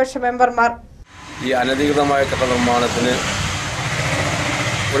പ്രതിപക്ഷ മെമ്പർമാർ. ഈ അനധികൃതമായ കെട്ടിട നിർമ്മാണത്തിന്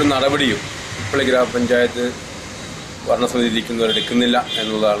ഒരു നടപടിയും പുൽപ്പള്ളി ഗ്രാമപഞ്ചായത്ത് ഭരണസമിതി ഇരിക്കുന്നവരെടുക്കുന്നില്ല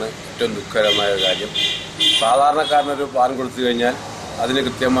എന്നുള്ളതാണ് ഏറ്റവും ദുഃഖകരമായ കാര്യം. സാധാരണക്കാരനൊരു പ്ലാൻ കൊടുത്തു കഴിഞ്ഞാൽ അതിന്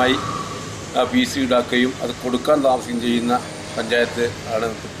കൃത്യമായി PC ഉണ്ടാക്കുകയും അത് കൊടുക്കാൻ താമസിക്കുകയും ചെയ്യുന്ന പഞ്ചായത്ത് ആണ്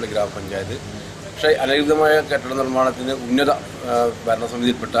പുൽപ്പള്ളി ഗ്രാമപഞ്ചായത്ത്. പക്ഷേ അനധികൃതമായ കെട്ടിട നിർമ്മാണത്തിന് ഉന്നത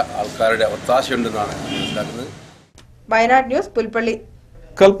ഭരണസമിതിയിൽപ്പെട്ട ആൾക്കാരുടെ ഒത്താശയുണ്ടെന്നാണ് മനസ്സിലാക്കുന്നത്. Wayanad news, Pulpally.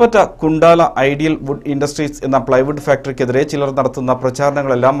 Kalpetta കുണ്ടാല ideal would industries എന്ന പ്ലൈവുഡ് ഫാക്ടറിക്കെതിരെ ചിലർ നടത്തുന്ന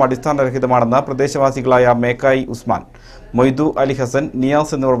പ്രചാരണങ്ങളെല്ലാം അടിസ്ഥാനരഹിതമാണെന്ന് പ്രദേശവാസികളായ മേക്കായി ഉസ്മാൻ, മൊയ്തു അലി ഹസൻ,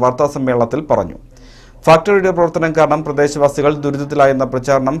 നിയാസ് എന്നിവർ വാർത്താസമ്മേളനത്തിൽ പറഞ്ഞു. ഫാക്ടറിയുടെ പ്രവർത്തനം കാരണം പ്രദേശവാസികൾ ദുരിതത്തിലായെന്ന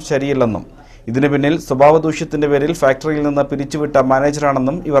പ്രചാരണം ശരിയല്ലെന്നും ഇതിനു പിന്നിൽ സ്വഭാവദൂഷ്യത്തിന്റെ പേരിൽ ഫാക്ടറിയിൽ നിന്ന് പിരിച്ചുവിട്ട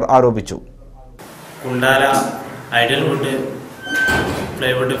മാനേജറാണെന്നും ഇവർ ആരോപിച്ചു. കുണ്ടാല ഐഡിയൽ വുഡ്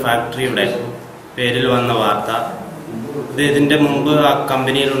പ്ലൈവുഡ് ഫാക്ടറിയുടെ പേരിൽ വന്ന വാർത്ത, ഇതിന്റെ മുമ്പ് ആ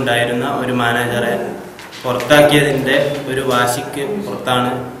കമ്പനിയിലുണ്ടായിരുന്ന ഒരു മാനേജറെ പുറത്താക്കിയതിന്റെ ഒരു വാശിക്ക്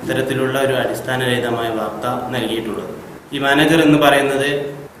പുറത്താണ് ഇത്തരത്തിലുള്ള ഒരു അടിസ്ഥാനരഹിതമായ വാർത്ത നൽകിയിട്ടുള്ളത്. ഈ മാനേജർ എന്ന് പറയുന്നത്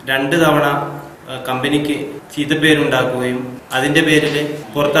 2 തവണ കമ്പനിക്ക് ചീത്തപ്പേരുണ്ടാക്കുകയും അതിന്റെ പേരിൽ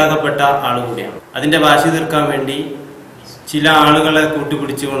പുറത്താക്കപ്പെട്ട ആളുകൂടിയാണ്. അതിന്റെ വാശി തീർക്കാൻ വേണ്ടി ചില ആളുകളെ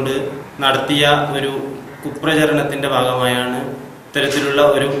കൂട്ടുപിടിച്ചുകൊണ്ട് നടത്തിയ ഒരു കുപ്രചരണത്തിന്റെ ഭാഗമായാണ് ഇത്തരത്തിലുള്ള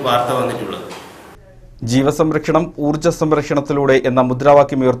ഒരു വാർത്ത വന്നിട്ടുള്ളത്. ജീവസംരക്ഷണം ഊർജ്ജ സംരക്ഷണത്തിലൂടെ എന്ന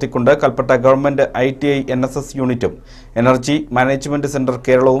മുദ്രാവാക്യം ഉയർത്തിക്കൊണ്ട് കൽപ്പറ്റ ഗവൺമെന്റ് ITI NSS യൂണിറ്റും എനർജി മാനേജ്മെന്റ് സെന്റർ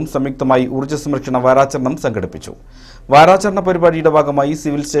കേരളവും സംയുക്തമായി ഊർജ്ജ സംരക്ഷണ വാരാചരണം സംഘടിപ്പിച്ചു. വാരാചരണ പരിപാടിയുടെ ഭാഗമായി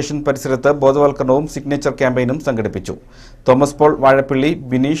സിവിൽ സ്റ്റേഷൻ പരിസരത്ത് ബോധവൽക്കരണവും സിഗ്നേച്ചർ ക്യാമ്പയിനും സംഘടിപ്പിച്ചു. തോമസ് പോൾ, വാഴപ്പിള്ളി,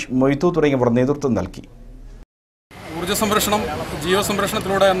 ബിനീഷ്, മൊയ്തു തുടങ്ങിയവർ നേതൃത്വം നൽകി. ഊർജ്ജ സംരക്ഷണം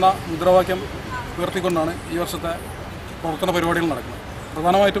ജീവസംരക്ഷണത്തിലൂടെ എന്ന മുദ്രാവാക്യം ഉയർത്തിക്കൊണ്ടാണ് ഈ വർഷത്തെ പ്രവർത്തന പരിപാടികൾ നടക്കുന്നത്.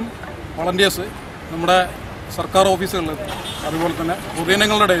 പ്രധാനമായിട്ടും വളണ്ടിയേഴ്സ് നമ്മുടെ സർക്കാർ ഓഫീസുകളിൽ, അതുപോലെ തന്നെ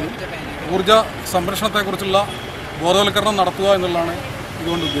പൊതുജനങ്ങളുടെ ഇടയിലും ഊർജ്ജ സംരക്ഷണത്തെക്കുറിച്ചുള്ള ബോധവൽക്കരണം നടത്തുക എന്നുള്ളതാണ്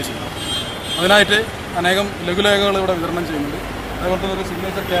ഇതുകൊണ്ട് ഉദ്ദേശിക്കുന്നത്. അതിനായിട്ട് അനേകം ലഘുലേഖകൾ ഇവിടെ വിതരണം ചെയ്യുന്നുണ്ട്. അതുപോലെ തന്നെ ഒരു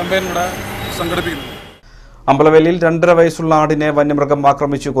സിഗ്നേച്ചർ ക്യാമ്പയിൻ ഇവിടെ സംഘടിപ്പിക്കുന്നുണ്ട്. അമ്പലവേലിൽ 2.5 വയസ്സുള്ള ആടിനെ വന്യമൃഗം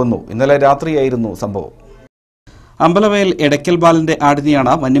ആക്രമിച്ചു കൊന്നു. ഇന്നലെ രാത്രിയായിരുന്നു സംഭവം. അമ്പലവയൽ എടയ്ക്കൽ ബാലന്റെ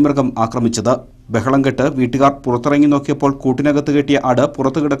ആടിനെയാണ് വന്യമൃഗം ആക്രമിച്ചത്. ബഹളം കെട്ട് വീട്ടുകാർ പുറത്തിറങ്ങി നോക്കിയപ്പോൾ കൂട്ടിനകത്ത് കെട്ടിയ ആട്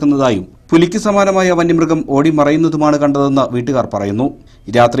പുറത്തു കിടക്കുന്നതായും പുലിക്ക് സമാനമായ വന്യമൃഗം ഓടി മറയുന്നതുമാണ് കണ്ടതെന്ന് വീട്ടുകാർ പറയുന്നു.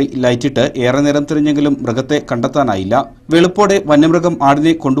 രാത്രി ലൈറ്റിട്ട് ഏറെ നേരം തിരഞ്ഞെങ്കിലും മൃഗത്തെ കണ്ടെത്താനായില്ല. വെളുപ്പോടെ വന്യമൃഗം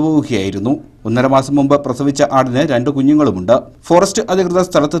ആടിനെ കൊണ്ടുപോവുകയായിരുന്നു. 1.5 മാസം മുമ്പ് പ്രസവിച്ച ആടിന് 2 കുഞ്ഞുങ്ങളുമുണ്ട്. ഫോറസ്റ്റ് അധികൃതർ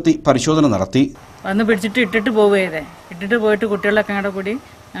സ്ഥലത്തെത്തി പരിശോധന നടത്തി. വന്ന് പിടിച്ചിട്ട് ഇട്ടിട്ട് പോയിട്ട് കുട്ടികളൊക്കെ അങ്ങോട്ട് കൂടി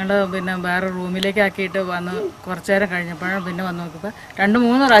ഞങ്ങൾ വേറെ റൂമിലേക്ക് ആക്കിയിട്ട് വന്ന് കുറച്ചു നേരം കഴിഞ്ഞപ്പോഴാണ് പിന്നെ വന്ന് നോക്കിയപ്പോൾ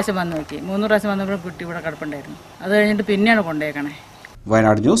 2-3 പ്രാവശ്യം വന്ന് നോക്കി. 3 പ്രാവശ്യം വന്നപ്പോൾ കുട്ടി ഇവിടെ കിടപ്പുണ്ടായിരുന്നു. അത് കഴിഞ്ഞിട്ട് പിന്നെയാണ് കൊണ്ടുപോയേക്കണേ.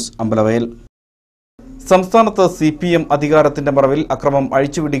 വയനാട് ന്യൂസ്, അമ്പലവയൽ. സംസ്ഥാനത്ത് CPM അധികാരത്തിന്റെ മറവിൽ അക്രമം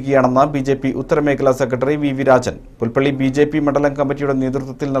അഴിച്ചുവിടുകയാണെന്ന് BJP ഉത്തരമേഖലാ secretary VV Rajan Pulpally BJP മണ്ഡലം കമ്മിറ്റിയുടെ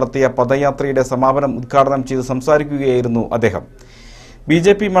നേതൃത്വത്തിൽ നടത്തിയ പദയാത്രയുടെ സമാപനം ഉദ്ഘാടനം ചെയ്ത് സംസാരിക്കുകയായിരുന്നു അദ്ദേഹം.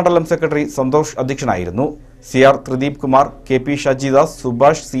 BJP മണ്ഡലം സെക്രട്ടറി സന്തോഷ് അധ്യക്ഷനായിരുന്നു. CR Tridip Kumar, KP ഷജിദാസ്,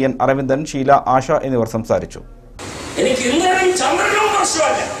 Subhash, CN Aravindan, Sheela, ആശ എന്നിവർ സംസാരിച്ചു. എനിക്ക് ഇന്നലെയും ചന്ദ്രനും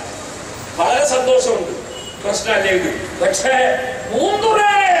പ്രശ്നമല്ല, വളരെ സന്തോഷമുണ്ട്. പ്രശ്നമല്ലേ ഇത്? പക്ഷേ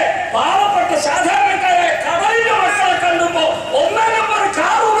പാവപ്പെട്ട സാധാരണക്കാരെ കടലിന്റെ മക്കളെ കണ്ടുമ്പോ ഒന്നാം നമ്പർ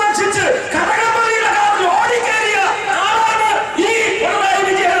കാർ ഉപേക്ഷിച്ച് കടകമ്പനിയുടെ കാറിൽ ഓടിക്കേറിയ ആളാണ് ഈ പിണറായി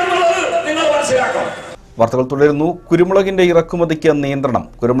വിജയൻ എന്നുള്ളത് നിങ്ങൾ മനസ്സിലാക്കണം. വാർത്തകൾ തുടരുന്നു. കുരുമുളകിന്റെ ഇറക്കുമതിക്ക് നിയന്ത്രണം.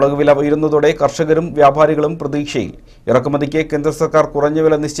 കുരുമുളക് വില ഉയരുന്നതോടെ കർഷകരും വ്യാപാരികളും പ്രതീക്ഷയിൽ. ഇറക്കുമതിക്ക് കേന്ദ്ര സർക്കാർ കുറഞ്ഞ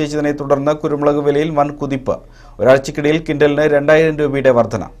വില നിശ്ചയിച്ചതിനെ തുടർന്ന് കുരുമുളക് വിലയിൽ വൻ കുതിപ്പ്. ഒരാഴ്ചക്കിടയിൽ ക്വിന്റലിന് 2000 രൂപയുടെ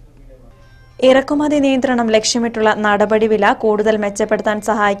വർധന. ഇറക്കുമതി നിയന്ത്രണം ലക്ഷ്യമിട്ടുള്ള നടപടി വില കൂടുതൽ മെച്ചപ്പെടുത്താൻ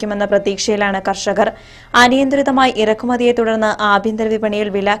സഹായിക്കുമെന്ന പ്രതീക്ഷയിലാണ് കർഷകർ. അനിയന്ത്രിതമായി ഇറക്കുമതിയെ തുടർന്ന് ആഭ്യന്തര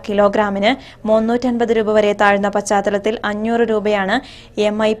വിപണിയിൽ വില കിലോഗ്രാമിന് 350 രൂപ വരെ താഴ്ന്ന പശ്ചാത്തലത്തിൽ 500 രൂപയാണ്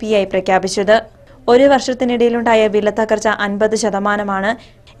MIP ആയി പ്രഖ്യാപിച്ചത്. ഒരു വർഷത്തിനിടയിലുണ്ടായ വില തകർച്ച 50%.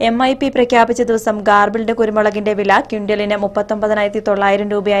 MIP പ്രഖ്യാപിച്ച ദിവസം ഗാർബിൾഡ് കുരുമുളകിന്റെ വില ക്വിന്റലിന് 39,900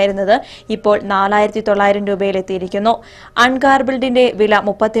 രൂപയായിരുന്നത് ഇപ്പോൾ 4,900 രൂപയിലെത്തിയിരിക്കുന്നു. അൺഗാർബിൾഡിന്റെ വില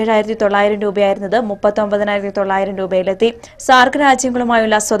 37,900 രൂപയായിരുന്നത് 39,900 രൂപയിലെത്തി. സാർക്ക്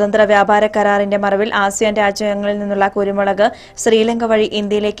രാജ്യങ്ങളുമായുള്ള സ്വതന്ത്ര വ്യാപാര കരാറിന്റെ മറവിൽ ആസിയാൻ രാജ്യങ്ങളിൽ നിന്നുള്ള കുരുമുളക് ശ്രീലങ്ക വഴി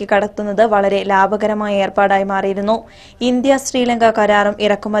ഇന്ത്യയിലേക്ക് കടത്തുന്നത് വളരെ ലാഭകരമായ ഏർപ്പാടായി മാറിയിരുന്നു. ഇന്ത്യ ശ്രീലങ്ക കരാറും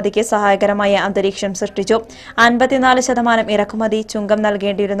ഇറക്കുമതിക്ക് സഹായകരമായ അന്തരീക്ഷം സൃഷ്ടിച്ചു. 54% ഇറക്കുമതി ചുങ്കം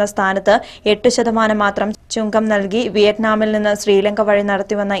നൽകേണ്ടിയിരുന്ന സ്ഥാനത്ത് 8% മാത്രം ചുങ്കം നൽകി വിയറ്റ്നാമിൽ നിന്ന് ശ്രീലങ്ക വഴി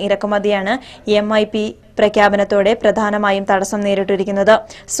നടത്തിവന്ന ഇറക്കുമതിയാണ് MIP പ്രഖ്യാപനത്തോടെ പ്രധാനമായും തടസ്സം നേരിട്ടിരിക്കുന്നത്.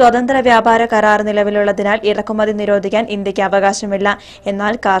 സ്വതന്ത്ര വ്യാപാര കരാർ നിലവിലുള്ളതിനാൽ ഇറക്കുമതി നിരോധിക്കാൻ ഇന്ത്യക്ക് അവകാശമില്ല.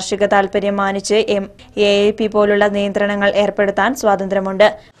 എന്നാൽ കാർഷിക താൽപര്യം മാനിച്ച് AIP പോലുള്ള നിയന്ത്രണങ്ങൾ ഏർപ്പെടുത്താൻ സ്വാതന്ത്ര്യമുണ്ട്.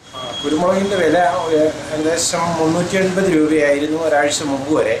 കുരുമുളകിന്റെ വില ഏകദേശം 380 രൂപയായിരുന്നു ഒരാഴ്ച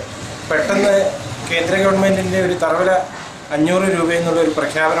മുമ്പ് വരെ. പെട്ടെന്ന് കേന്ദ്ര ഗവൺമെന്റിന്റെ ഒരു തറവില 500 രൂപ എന്നുള്ള ഒരു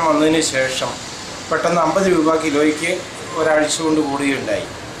പ്രഖ്യാപനം വന്നതിന് ശേഷം പെട്ടെന്ന് 50 രൂപ കിലോയ്ക്ക് ഒരാഴ്ച കൊണ്ട് കൂടുകയുണ്ടായി.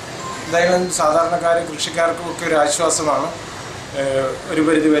 എന്തായാലും സാധാരണക്കാർ കൃഷിക്കാർക്കും ഒക്കെ ഒരു ആശ്വാസമാണ്. ഒരു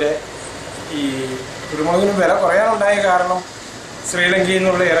പരിധിവരെ ഈ കുരുമുളകിന് വില കുറയാനുണ്ടായ കാരണം ശ്രീലങ്കയിൽ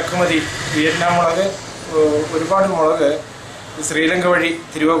നിന്നുള്ള ഇറക്കുമതി, വിയറ്റ്നാം മുളക്, ഒരുപാട് മുളക് ശ്രീലങ്ക വഴി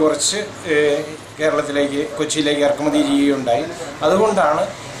തിരിവ് കുറച്ച് കേരളത്തിലേക്ക്, കൊച്ചിയിലേക്ക് ഇറക്കുമതി ചെയ്യുകയുണ്ടായി. അതുകൊണ്ടാണ്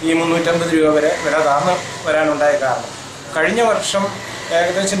ഈ 350 രൂപ വരെ വില താഴ്ന്നു വരാനുണ്ടായ കാരണം. കഴിഞ്ഞ വർഷം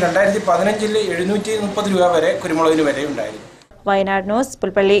ഏകദേശം 2015 730 രൂപ വരെ കുരുമുളകിന് വിലയുണ്ടായിരുന്നു. വയനാട് ന്യൂസ്,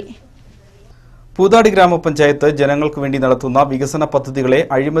 പുൽപ്പള്ളി. പൂതാടി ഗ്രാമപഞ്ചായത്ത് ജനങ്ങൾക്ക് വേണ്ടി നടത്തുന്ന വികസന പദ്ധതികളെ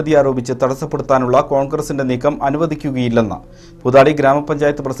അഴിമതി ആരോപിച്ച് തടസ്സപ്പെടുത്താനുള്ള കോൺഗ്രസിന്റെ നീക്കം അനുവദിക്കുകയില്ലെന്ന് പൂതാടി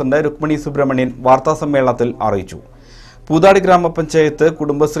ഗ്രാമപഞ്ചായത്ത് പ്രസിഡന്റ് രുക്മിണി സുബ്രഹ്മണ്യൻ വാർത്താസമ്മേളനത്തിൽ അറിയിച്ചു. പൂതാടി ഗ്രാമപഞ്ചായത്ത്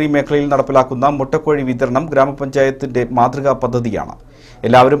കുടുംബശ്രീ മേഖലയിൽ നടപ്പിലാക്കുന്ന മുട്ടക്കോഴി വിതരണം ഗ്രാമപഞ്ചായത്തിന്റെ മാതൃകാ പദ്ധതിയാണ്.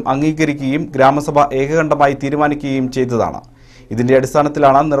 എല്ലാവരും അംഗീകരിക്കുകയും ഗ്രാമസഭ ഏകകണ്ഠമായി തീരുമാനിക്കുകയും ചെയ്തതാണ്. ഇതിന്റെ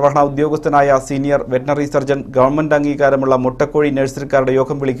അടിസ്ഥാനത്തിലാണ് നിർവഹണ ഉദ്യോഗസ്ഥനായ സീനിയർ വെറ്ററിനറി സർജൻ ഗവൺമെന്റ് അംഗീകാരമുള്ള മുട്ടക്കോഴി നഴ്സറിക്കാരുടെ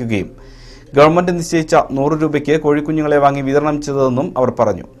യോഗം വിളിക്കുകയും ഗവൺമെന്റ് നിശ്ചയിച്ച 100 രൂപയ്ക്ക് കോഴിക്കുഞ്ഞുങ്ങളെ വാങ്ങി വിതരണം ചെയ്തതെന്നും അവർ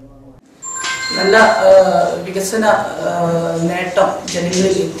പറഞ്ഞു. നല്ല വികസന നേട്ടം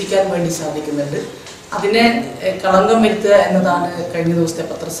ജനങ്ങളിൽ എത്തിക്കാൻ വേണ്ടി സാധിക്കുന്നുണ്ട്. അതിനെ കളങ്കം വരുത്തുക എന്നതാണ് കഴിഞ്ഞ ദിവസത്തെ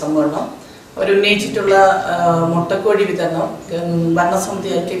പത്രസമ്മേളനം. അവരുന്നയിച്ചിട്ടുള്ള മുട്ടക്കോഴി വിതരണം ഭരണസമിതി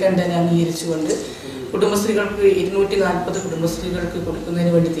ഐക്യകണ്ഠേന അംഗീകരിച്ചുകൊണ്ട് കുടുംബശ്രീകൾക്ക് 240 കുടുംബശ്രീകൾക്ക്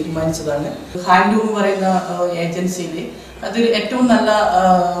കൊടുക്കുന്നതിന് വേണ്ടി തീരുമാനിച്ചതാണ്. ഹാൻഡ്ലൂം പറയുന്ന ഏജൻസിയിൽ അത് ഏറ്റവും നല്ല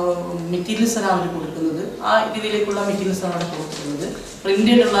മെറ്റീരിയൽസാണ് അവർ കൊടുക്കുന്നത്. ആ രീതിയിലേക്കുള്ള മെറ്റീരിയൽസാണ് അവിടെ കൊടുക്കുന്നത്.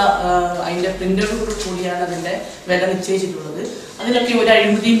 പ്രിന്റഡുള്ള അതിൻ്റെ പ്രിന്റഡോട് കൂടിയാണ് അതിൻ്റെ വില നിശ്ചയിച്ചിട്ടുള്ളത്. അതിലൊക്കെ ഒരു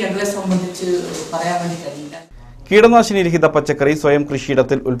അഴിമതിയും ഞങ്ങളെ സംബന്ധിച്ച് പറയാൻ വേണ്ടി കഴിയില്ല. കീടനാശിനി രഹിത പച്ചക്കറി സ്വയം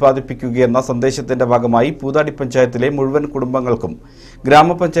കൃഷിയിടത്തിൽ ഉൽപ്പാദിപ്പിക്കുകയെന്ന സന്ദേശത്തിന്റെ ഭാഗമായി പൂതാടി പഞ്ചായത്തിലെ മുഴുവൻ കുടുംബങ്ങൾക്കും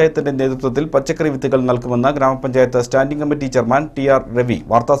ഗ്രാമപഞ്ചായത്തിന്റെ നേതൃത്വത്തിൽ പച്ചക്കറി വിത്തുകൾ നൽകുമെന്ന് ഗ്രാമപഞ്ചായത്ത് standing committee chairman TR Ravi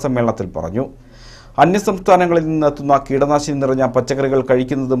വാർത്താസമ്മേളനത്തിൽ പറഞ്ഞു. അന്യസംസ്ഥാനങ്ങളിൽ നിന്നെത്തുന്ന കീടനാശിനി നിറഞ്ഞ പച്ചക്കറികൾ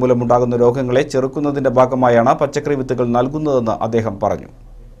കഴിക്കുന്നത് മൂലമുണ്ടാകുന്ന രോഗങ്ങളെ ചെറുക്കുന്നതിന്റെ ഭാഗമായാണ് പച്ചക്കറി വിത്തുകൾ നൽകുന്നതെന്ന് അദ്ദേഹം പറഞ്ഞു.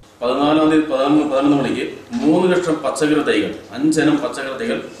 14-ാം തീയതി 11 മണിക്ക് 3 ലക്ഷം പച്ചക്കറി തൈകൾ, 5 ഇനം പച്ചക്കറി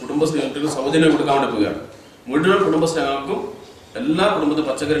തൈകൾ കുടുംബശ്രീ യൂണിറ്റുകൾ സൗജന്യം കൊടുക്കാൻ വേണ്ടി പോവുകയാണ്. മുഴുവൻ കുടുംബശ്രീ അംഗങ്ങൾക്കും എല്ലാ കുടുംബത്തിൽ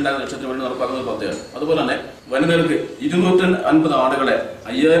പച്ചക്കറി ഉണ്ടാകുന്ന ലക്ഷ്യത്തിന് വേണ്ടി നടപ്പാക്കുന്ന പദ്ധതിയാണ്. അതുപോലെ തന്നെ വനിതകൾക്ക് 250 ആടുകളെ,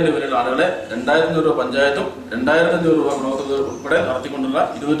 5000 രൂപയുള്ള ആടുകളെ 2500 രൂപ പഞ്ചായത്തും 2500 രൂപ പ്രവർത്തകർ ഉൾപ്പെടെ നടത്തിക്കൊണ്ടുള്ള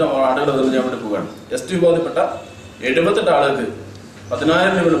 250 ആടുകൾ നിർമ്മിക്കാൻ വേണ്ടി പോവുകയാണ്. ST വിഭാഗത്തിൽപ്പെട്ട 78 ആളുകൾക്ക്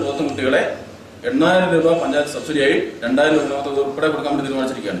 10000 രൂപയുടെ പോത്തുകുട്ടികളെ 8000 രൂപ പഞ്ചായത്ത് സബ്സിഡിയായി 2000 രൂപ പ്രവർത്തകർ ഉൾപ്പെടെ കൊടുക്കാൻ വേണ്ടി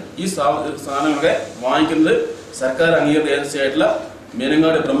തീരുമാനിച്ചിരിക്കുകയാണ്. ഈ സാധനങ്ങളൊക്കെ വാങ്ങിക്കുന്നത് സർക്കാർ അംഗീകൃത ഏജൻസിയായിട്ടുള്ള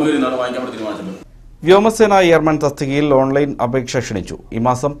മീനങ്ങാട് ബ്രഹ്മഗിരി നിന്നാണ് വാങ്ങിക്കാൻ വേണ്ടി തീരുമാനിച്ചിട്ടുള്ളത്. വ്യോമസേന എയർമാൻ തസ്തികയിൽ ഓൺലൈൻ അപേക്ഷ ക്ഷണിച്ചു. ഈ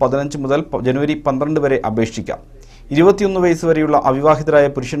മാസം 15 മുതൽ ജനുവരി 12 വരെ അപേക്ഷിക്കാം. 21 വയസ്സ് വരെയുള്ള അവിവാഹിതരായ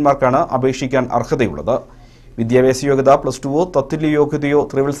പുരുഷന്മാർക്കാണ് അപേക്ഷിക്കാൻ അർഹതയുള്ളത്. വിദ്യാഭ്യാസ യോഗ്യത +2 തത്തുല്യ യോഗ്യതയോ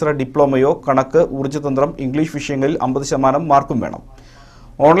ത്രിവത്സര ഡിപ്ലോമയോ കണക്ക്, ഊർജ്ജതന്ത്രം, ഇംഗ്ലീഷ് വിഷയങ്ങളിൽ 50% മാർക്കും വേണം.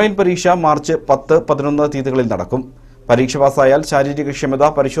 ഓൺലൈൻ പരീക്ഷ മാർച്ച് 10, 11 തീയതികളിൽ നടക്കും. പരീക്ഷ പാസ്സായാൽ ശാരീരികക്ഷമതാ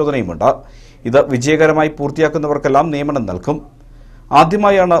പരിശോധനയുമുണ്ട്. ഇത് വിജയകരമായി പൂർത്തിയാക്കുന്നവർക്കെല്ലാം നിയമനം നൽകും.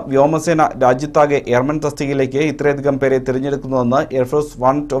 ആദ്യമായാണ് വ്യോമസേന രാജ്യത്താകെ എയർമാൻ തസ്തികയിലേക്ക് ഇത്രയധികം പേരെ തിരഞ്ഞെടുക്കുന്നതെന്ന് air force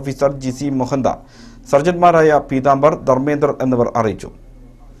warrant officer GC മോഹന്ത, സർജന്മാരായ Pitambar, ധർമ്മേന്ദ്രർ എന്നിവർ അറിയിച്ചു.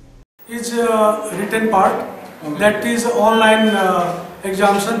 That is online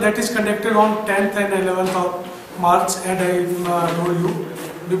examination that is conducted on 10th and 11th of March, and I told you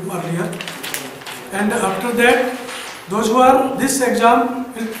earlier. And after that, those who are this exam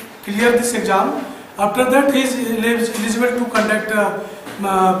will clear this exam. After that, he is eligible to conduct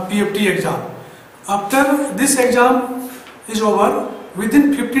PFT exam. After this exam is over, within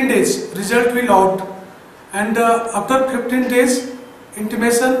 15 days, result will out. And after 15 days,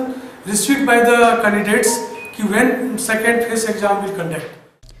 intimation received by the candidates when second phase exam will conduct.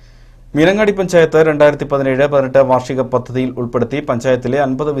 Meenangadi panchayat 2017-18 വാർഷിക പദ്ധതിയിൽ ഉൾപ്പെടുത്തി പഞ്ചായത്തിലെ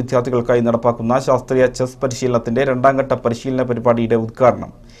 50 വിദ്യാർത്ഥികൾക്കായി നടപ്പാക്കുന്ന ശാസ്ത്രീയ chess പരിശീലനത്തിന്റെ രണ്ടാം ഘട്ട പരിശീലന പരിപാടിയുടെ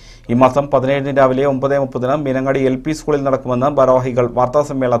ഉദ്ഘാടനം ഈ മാസം 17 രാവിലെ 9:30 മീനങ്ങാടി LP സ്കൂളിൽ നടക്കുമെന്ന് ഭാരവാഹികൾ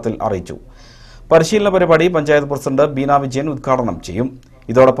വാർത്താസമ്മേളനത്തിൽ അറിയിച്ചു. പരിശീലന പരിപാടി പഞ്ചായത്ത് പ്രസിഡന്റ് ബീന വിജയൻ ഉദ്ഘാടനം ചെയ്യും.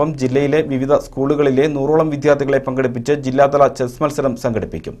 ഇതോടൊപ്പം ജില്ലയിലെ വിവിധ സ്കൂളുകളിലെ 100ഓളം വിദ്യാർത്ഥികളെ പങ്കെടുപ്പിച്ച് ജില്ലാതല ചെസ് മത്സരം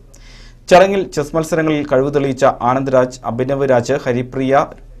സംഘടിപ്പിക്കും. ചടങ്ങിൽ ചെസ് മത്സരങ്ങളിൽ കഴിവ് തെളിയിച്ച ആനന്ദ് രാജ്, അഭിനവ് രാജ്, ഹരിപ്രിയ,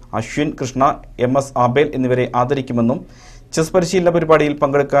 അശ്വിൻ കൃഷ്ണ, MS ആബേൽ എന്നിവരെ ആദരിക്കുമെന്നും ചെസ് പരിശീലന പരിപാടിയിൽ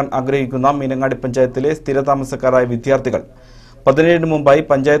പങ്കെടുക്കാൻ ആഗ്രഹിക്കുന്ന മീനങ്ങാടി പഞ്ചായത്തിലെ സ്ഥിരതാമസക്കാരായ വിദ്യാർത്ഥികൾ 17 മുമ്പായി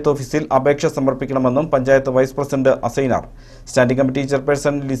പഞ്ചായത്ത് ഓഫീസിൽ അപേക്ഷ സമർപ്പിക്കണമെന്നും panchayat vice president Asainar, standing committee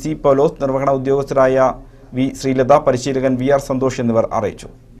chairperson Lissy പൗലോസ്, നിർവഹണ ഉദ്യോഗസ്ഥരായ വി ശ്രീലത, പരിശീലകൻ VR സന്തോഷ് എന്നിവർ അറിയിച്ചു.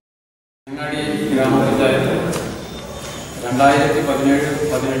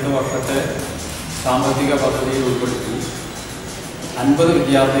 2017-18 വർഷത്തെ സാമ്പത്തിക പദ്ധതിയിൽ ഉൾപ്പെടുത്തി 50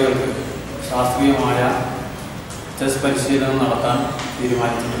 വിദ്യാർത്ഥികൾക്ക് ശാസ്ത്രീയമായ ചെസ് പരിശീലനം നടത്താൻ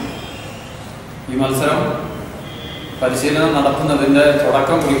തീരുമാനിച്ചിട്ടുണ്ട്. ഈ മത്സരം പരിശീലനം നടത്തുന്നതിൻ്റെ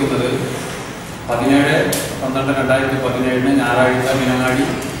തുടക്കം കുറിക്കുന്നത് 17-12-2017 ഞായറാഴ്ച മീനങ്ങാടി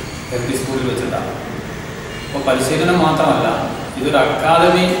LP സ്കൂളിൽ വെച്ചിട്ടാണ്. അപ്പോൾ പരിശീലനം മാത്രമല്ല, ഇതൊരു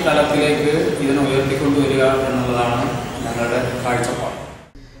അക്കാദമി തലത്തിലേക്ക് ഇതിനെ ഉയർത്തിക്കൊണ്ടുവരിക എന്നുള്ളതാണ് ഞങ്ങളുടെ കാഴ്ചപ്പാട്.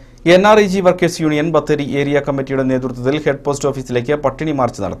 NREG workers union Bathery area കമ്മിറ്റിയുടെ നേതൃത്വത്തിൽ ഹെഡ് പോസ്റ്റ് ഓഫീസിലേക്ക് പട്ടിണി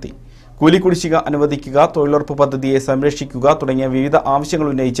മാർച്ച് നടത്തി. കൂലി കുടിശ്ശിക അനുവദിക്കുക, തൊഴിലുറപ്പ് പദ്ധതിയെ സംരക്ഷിക്കുക തുടങ്ങിയ വിവിധ ആവശ്യങ്ങൾ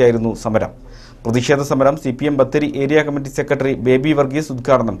ഉന്നയിച്ചായിരുന്നു സമരം. പ്രതിഷേധ സമരം CPM Bathery area committee secretary baby Varghese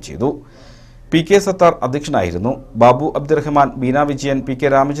ഉദ്ഘാടനം ചെയ്തു. PK സത്താർ അധ്യക്ഷനായിരുന്നു. ബാബു അബ്ദുറഹ്മാൻ, ബീന വിജയൻ, PK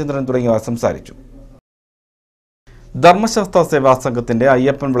രാമചന്ദ്രൻ തുടങ്ങിയവർ സംസാരിച്ചു. ധർമ്മശാസ്ത്ര സേവാ സംഘത്തിന്റെ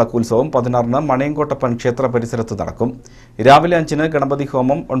അയ്യപ്പൻ വിളക്കുത്സവം 16-ന് മണയങ്കോട്ടപ്പൻ ക്ഷേത്ര പരിസരത്ത് നടക്കും. രാവിലെ 5-ന് ഗണപതി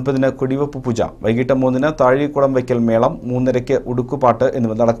ഹോമം, 9-ന് കൊടിവെപ്പ് പൂജ, വൈകിട്ട് 3-ന് താഴിക്കുളം വയ്ക്കൽ മേളം, 3:30-ക്ക് ഉടുക്കുപാട്ട്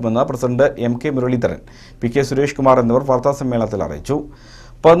എന്നിവ നടക്കുമെന്ന് president MK Muraleedharan, PK Suresh Kumar എന്നിവർ വാർത്താസമ്മേളനത്തിൽ അറിയിച്ചു.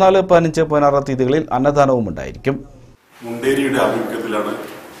 14, 15, 16 തീയതികളിൽ അന്നദാനവും ഉണ്ടായിരിക്കും. മുണ്ടേരിയുടെ ആഭിമുഖ്യത്തിലാണ്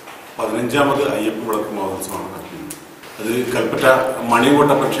 15ാമത് അയ്യപ്പൻ വിളക്ക് മഹോത്സവം നടക്കുന്നത്. അത് കൽപ്പറ്റ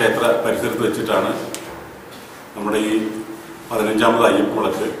മണിയങ്കോട്ടപ്പൻ ക്ഷേത്ര പരിസരത്ത് വെച്ചിട്ടാണ് നമ്മുടെ ഈ 15ാമത് അയ്യപ്പൻ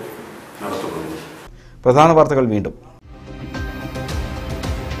വിളക്ക് നടത്തപ്പെടുന്നത്. പ്രധാന വാർത്തകൾ വീണ്ടും.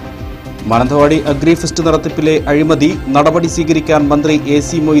 മാനന്തവാടി അഗ്രി ഫെസ്റ്റ് നടത്തിപ്പിലെ അഴിമതി നടപടി സ്വീകരിക്കാൻ മന്ത്രി AC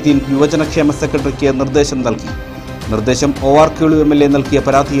മൊയ്തീൻ യുവജനക്ഷേമ സെക്രട്ടറിക്ക് നിർദ്ദേശം നൽകി. നിർദ്ദേശം OR കേളു MLA നൽകിയ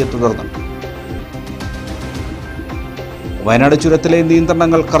പരാതിയെ തുടർന്ന്. വയനാട് ചുരത്തിലെ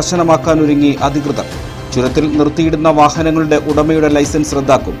നിയന്ത്രണങ്ങൾ കർശനമാക്കാനൊരുങ്ങി അധികൃതർ. ചുരത്തിൽ നിർത്തിയിടുന്ന വാഹനങ്ങളുടെ ഉടമയുടെ ലൈസൻസ്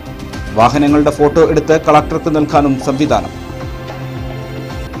റദ്ദാക്കും. വാഹനങ്ങളുടെ ഫോട്ടോ എടുത്ത് കളക്ടർക്ക് നൽകാനും സംവിധാനം.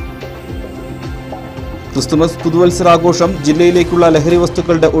 ക്രിസ്തുമസ് പുതുവത്സരാഘോഷം, ജില്ലയിലേക്കുള്ള ലഹരി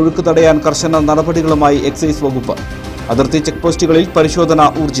വസ്തുക്കളുടെ ഒഴുക്ക് തടയാൻ കർശന നടപടികളുമായി എക്സൈസ് വകുപ്പ്. അതിർത്തി ചെക്ക് പോസ്റ്റുകളിൽ പരിശോധന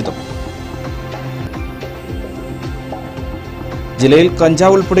ഊർജിതം. ജില്ലയിൽ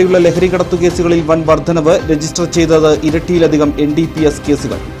കഞ്ചാവ് ഉൾപ്പെടെയുള്ള ലഹരി കടത്തു കേസുകളിൽ വൻ വർധനവ്. രജിസ്റ്റർ ചെയ്തത് ഇരട്ടിയിലധികം NDPS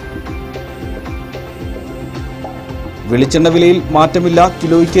കേസുകൾ. വെളിച്ചെണ്ണ വിലയിൽ മാറ്റമില്ല,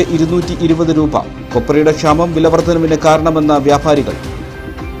 കിലോയ്ക്ക് 220 രൂപ. കൊപ്രയുടെ ക്ഷാമം വിലവർധനവിന് കാരണമെന്ന് വ്യാപാരികൾ.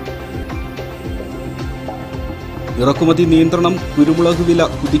 ഇറക്കുമതി നിയന്ത്രണം, കുരുമുളക് വില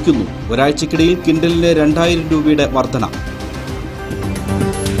കുതിക്കുന്നു. ഒരാഴ്ചക്കിടയിൽ കിൻഡലിന് 2000 രൂപയുടെ വർധന.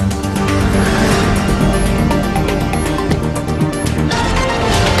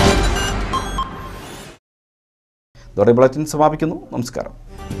 ഇതോടെ ബുള്ളറ്റിൻ സമാപിക്കുന്നു. നമസ്കാരം.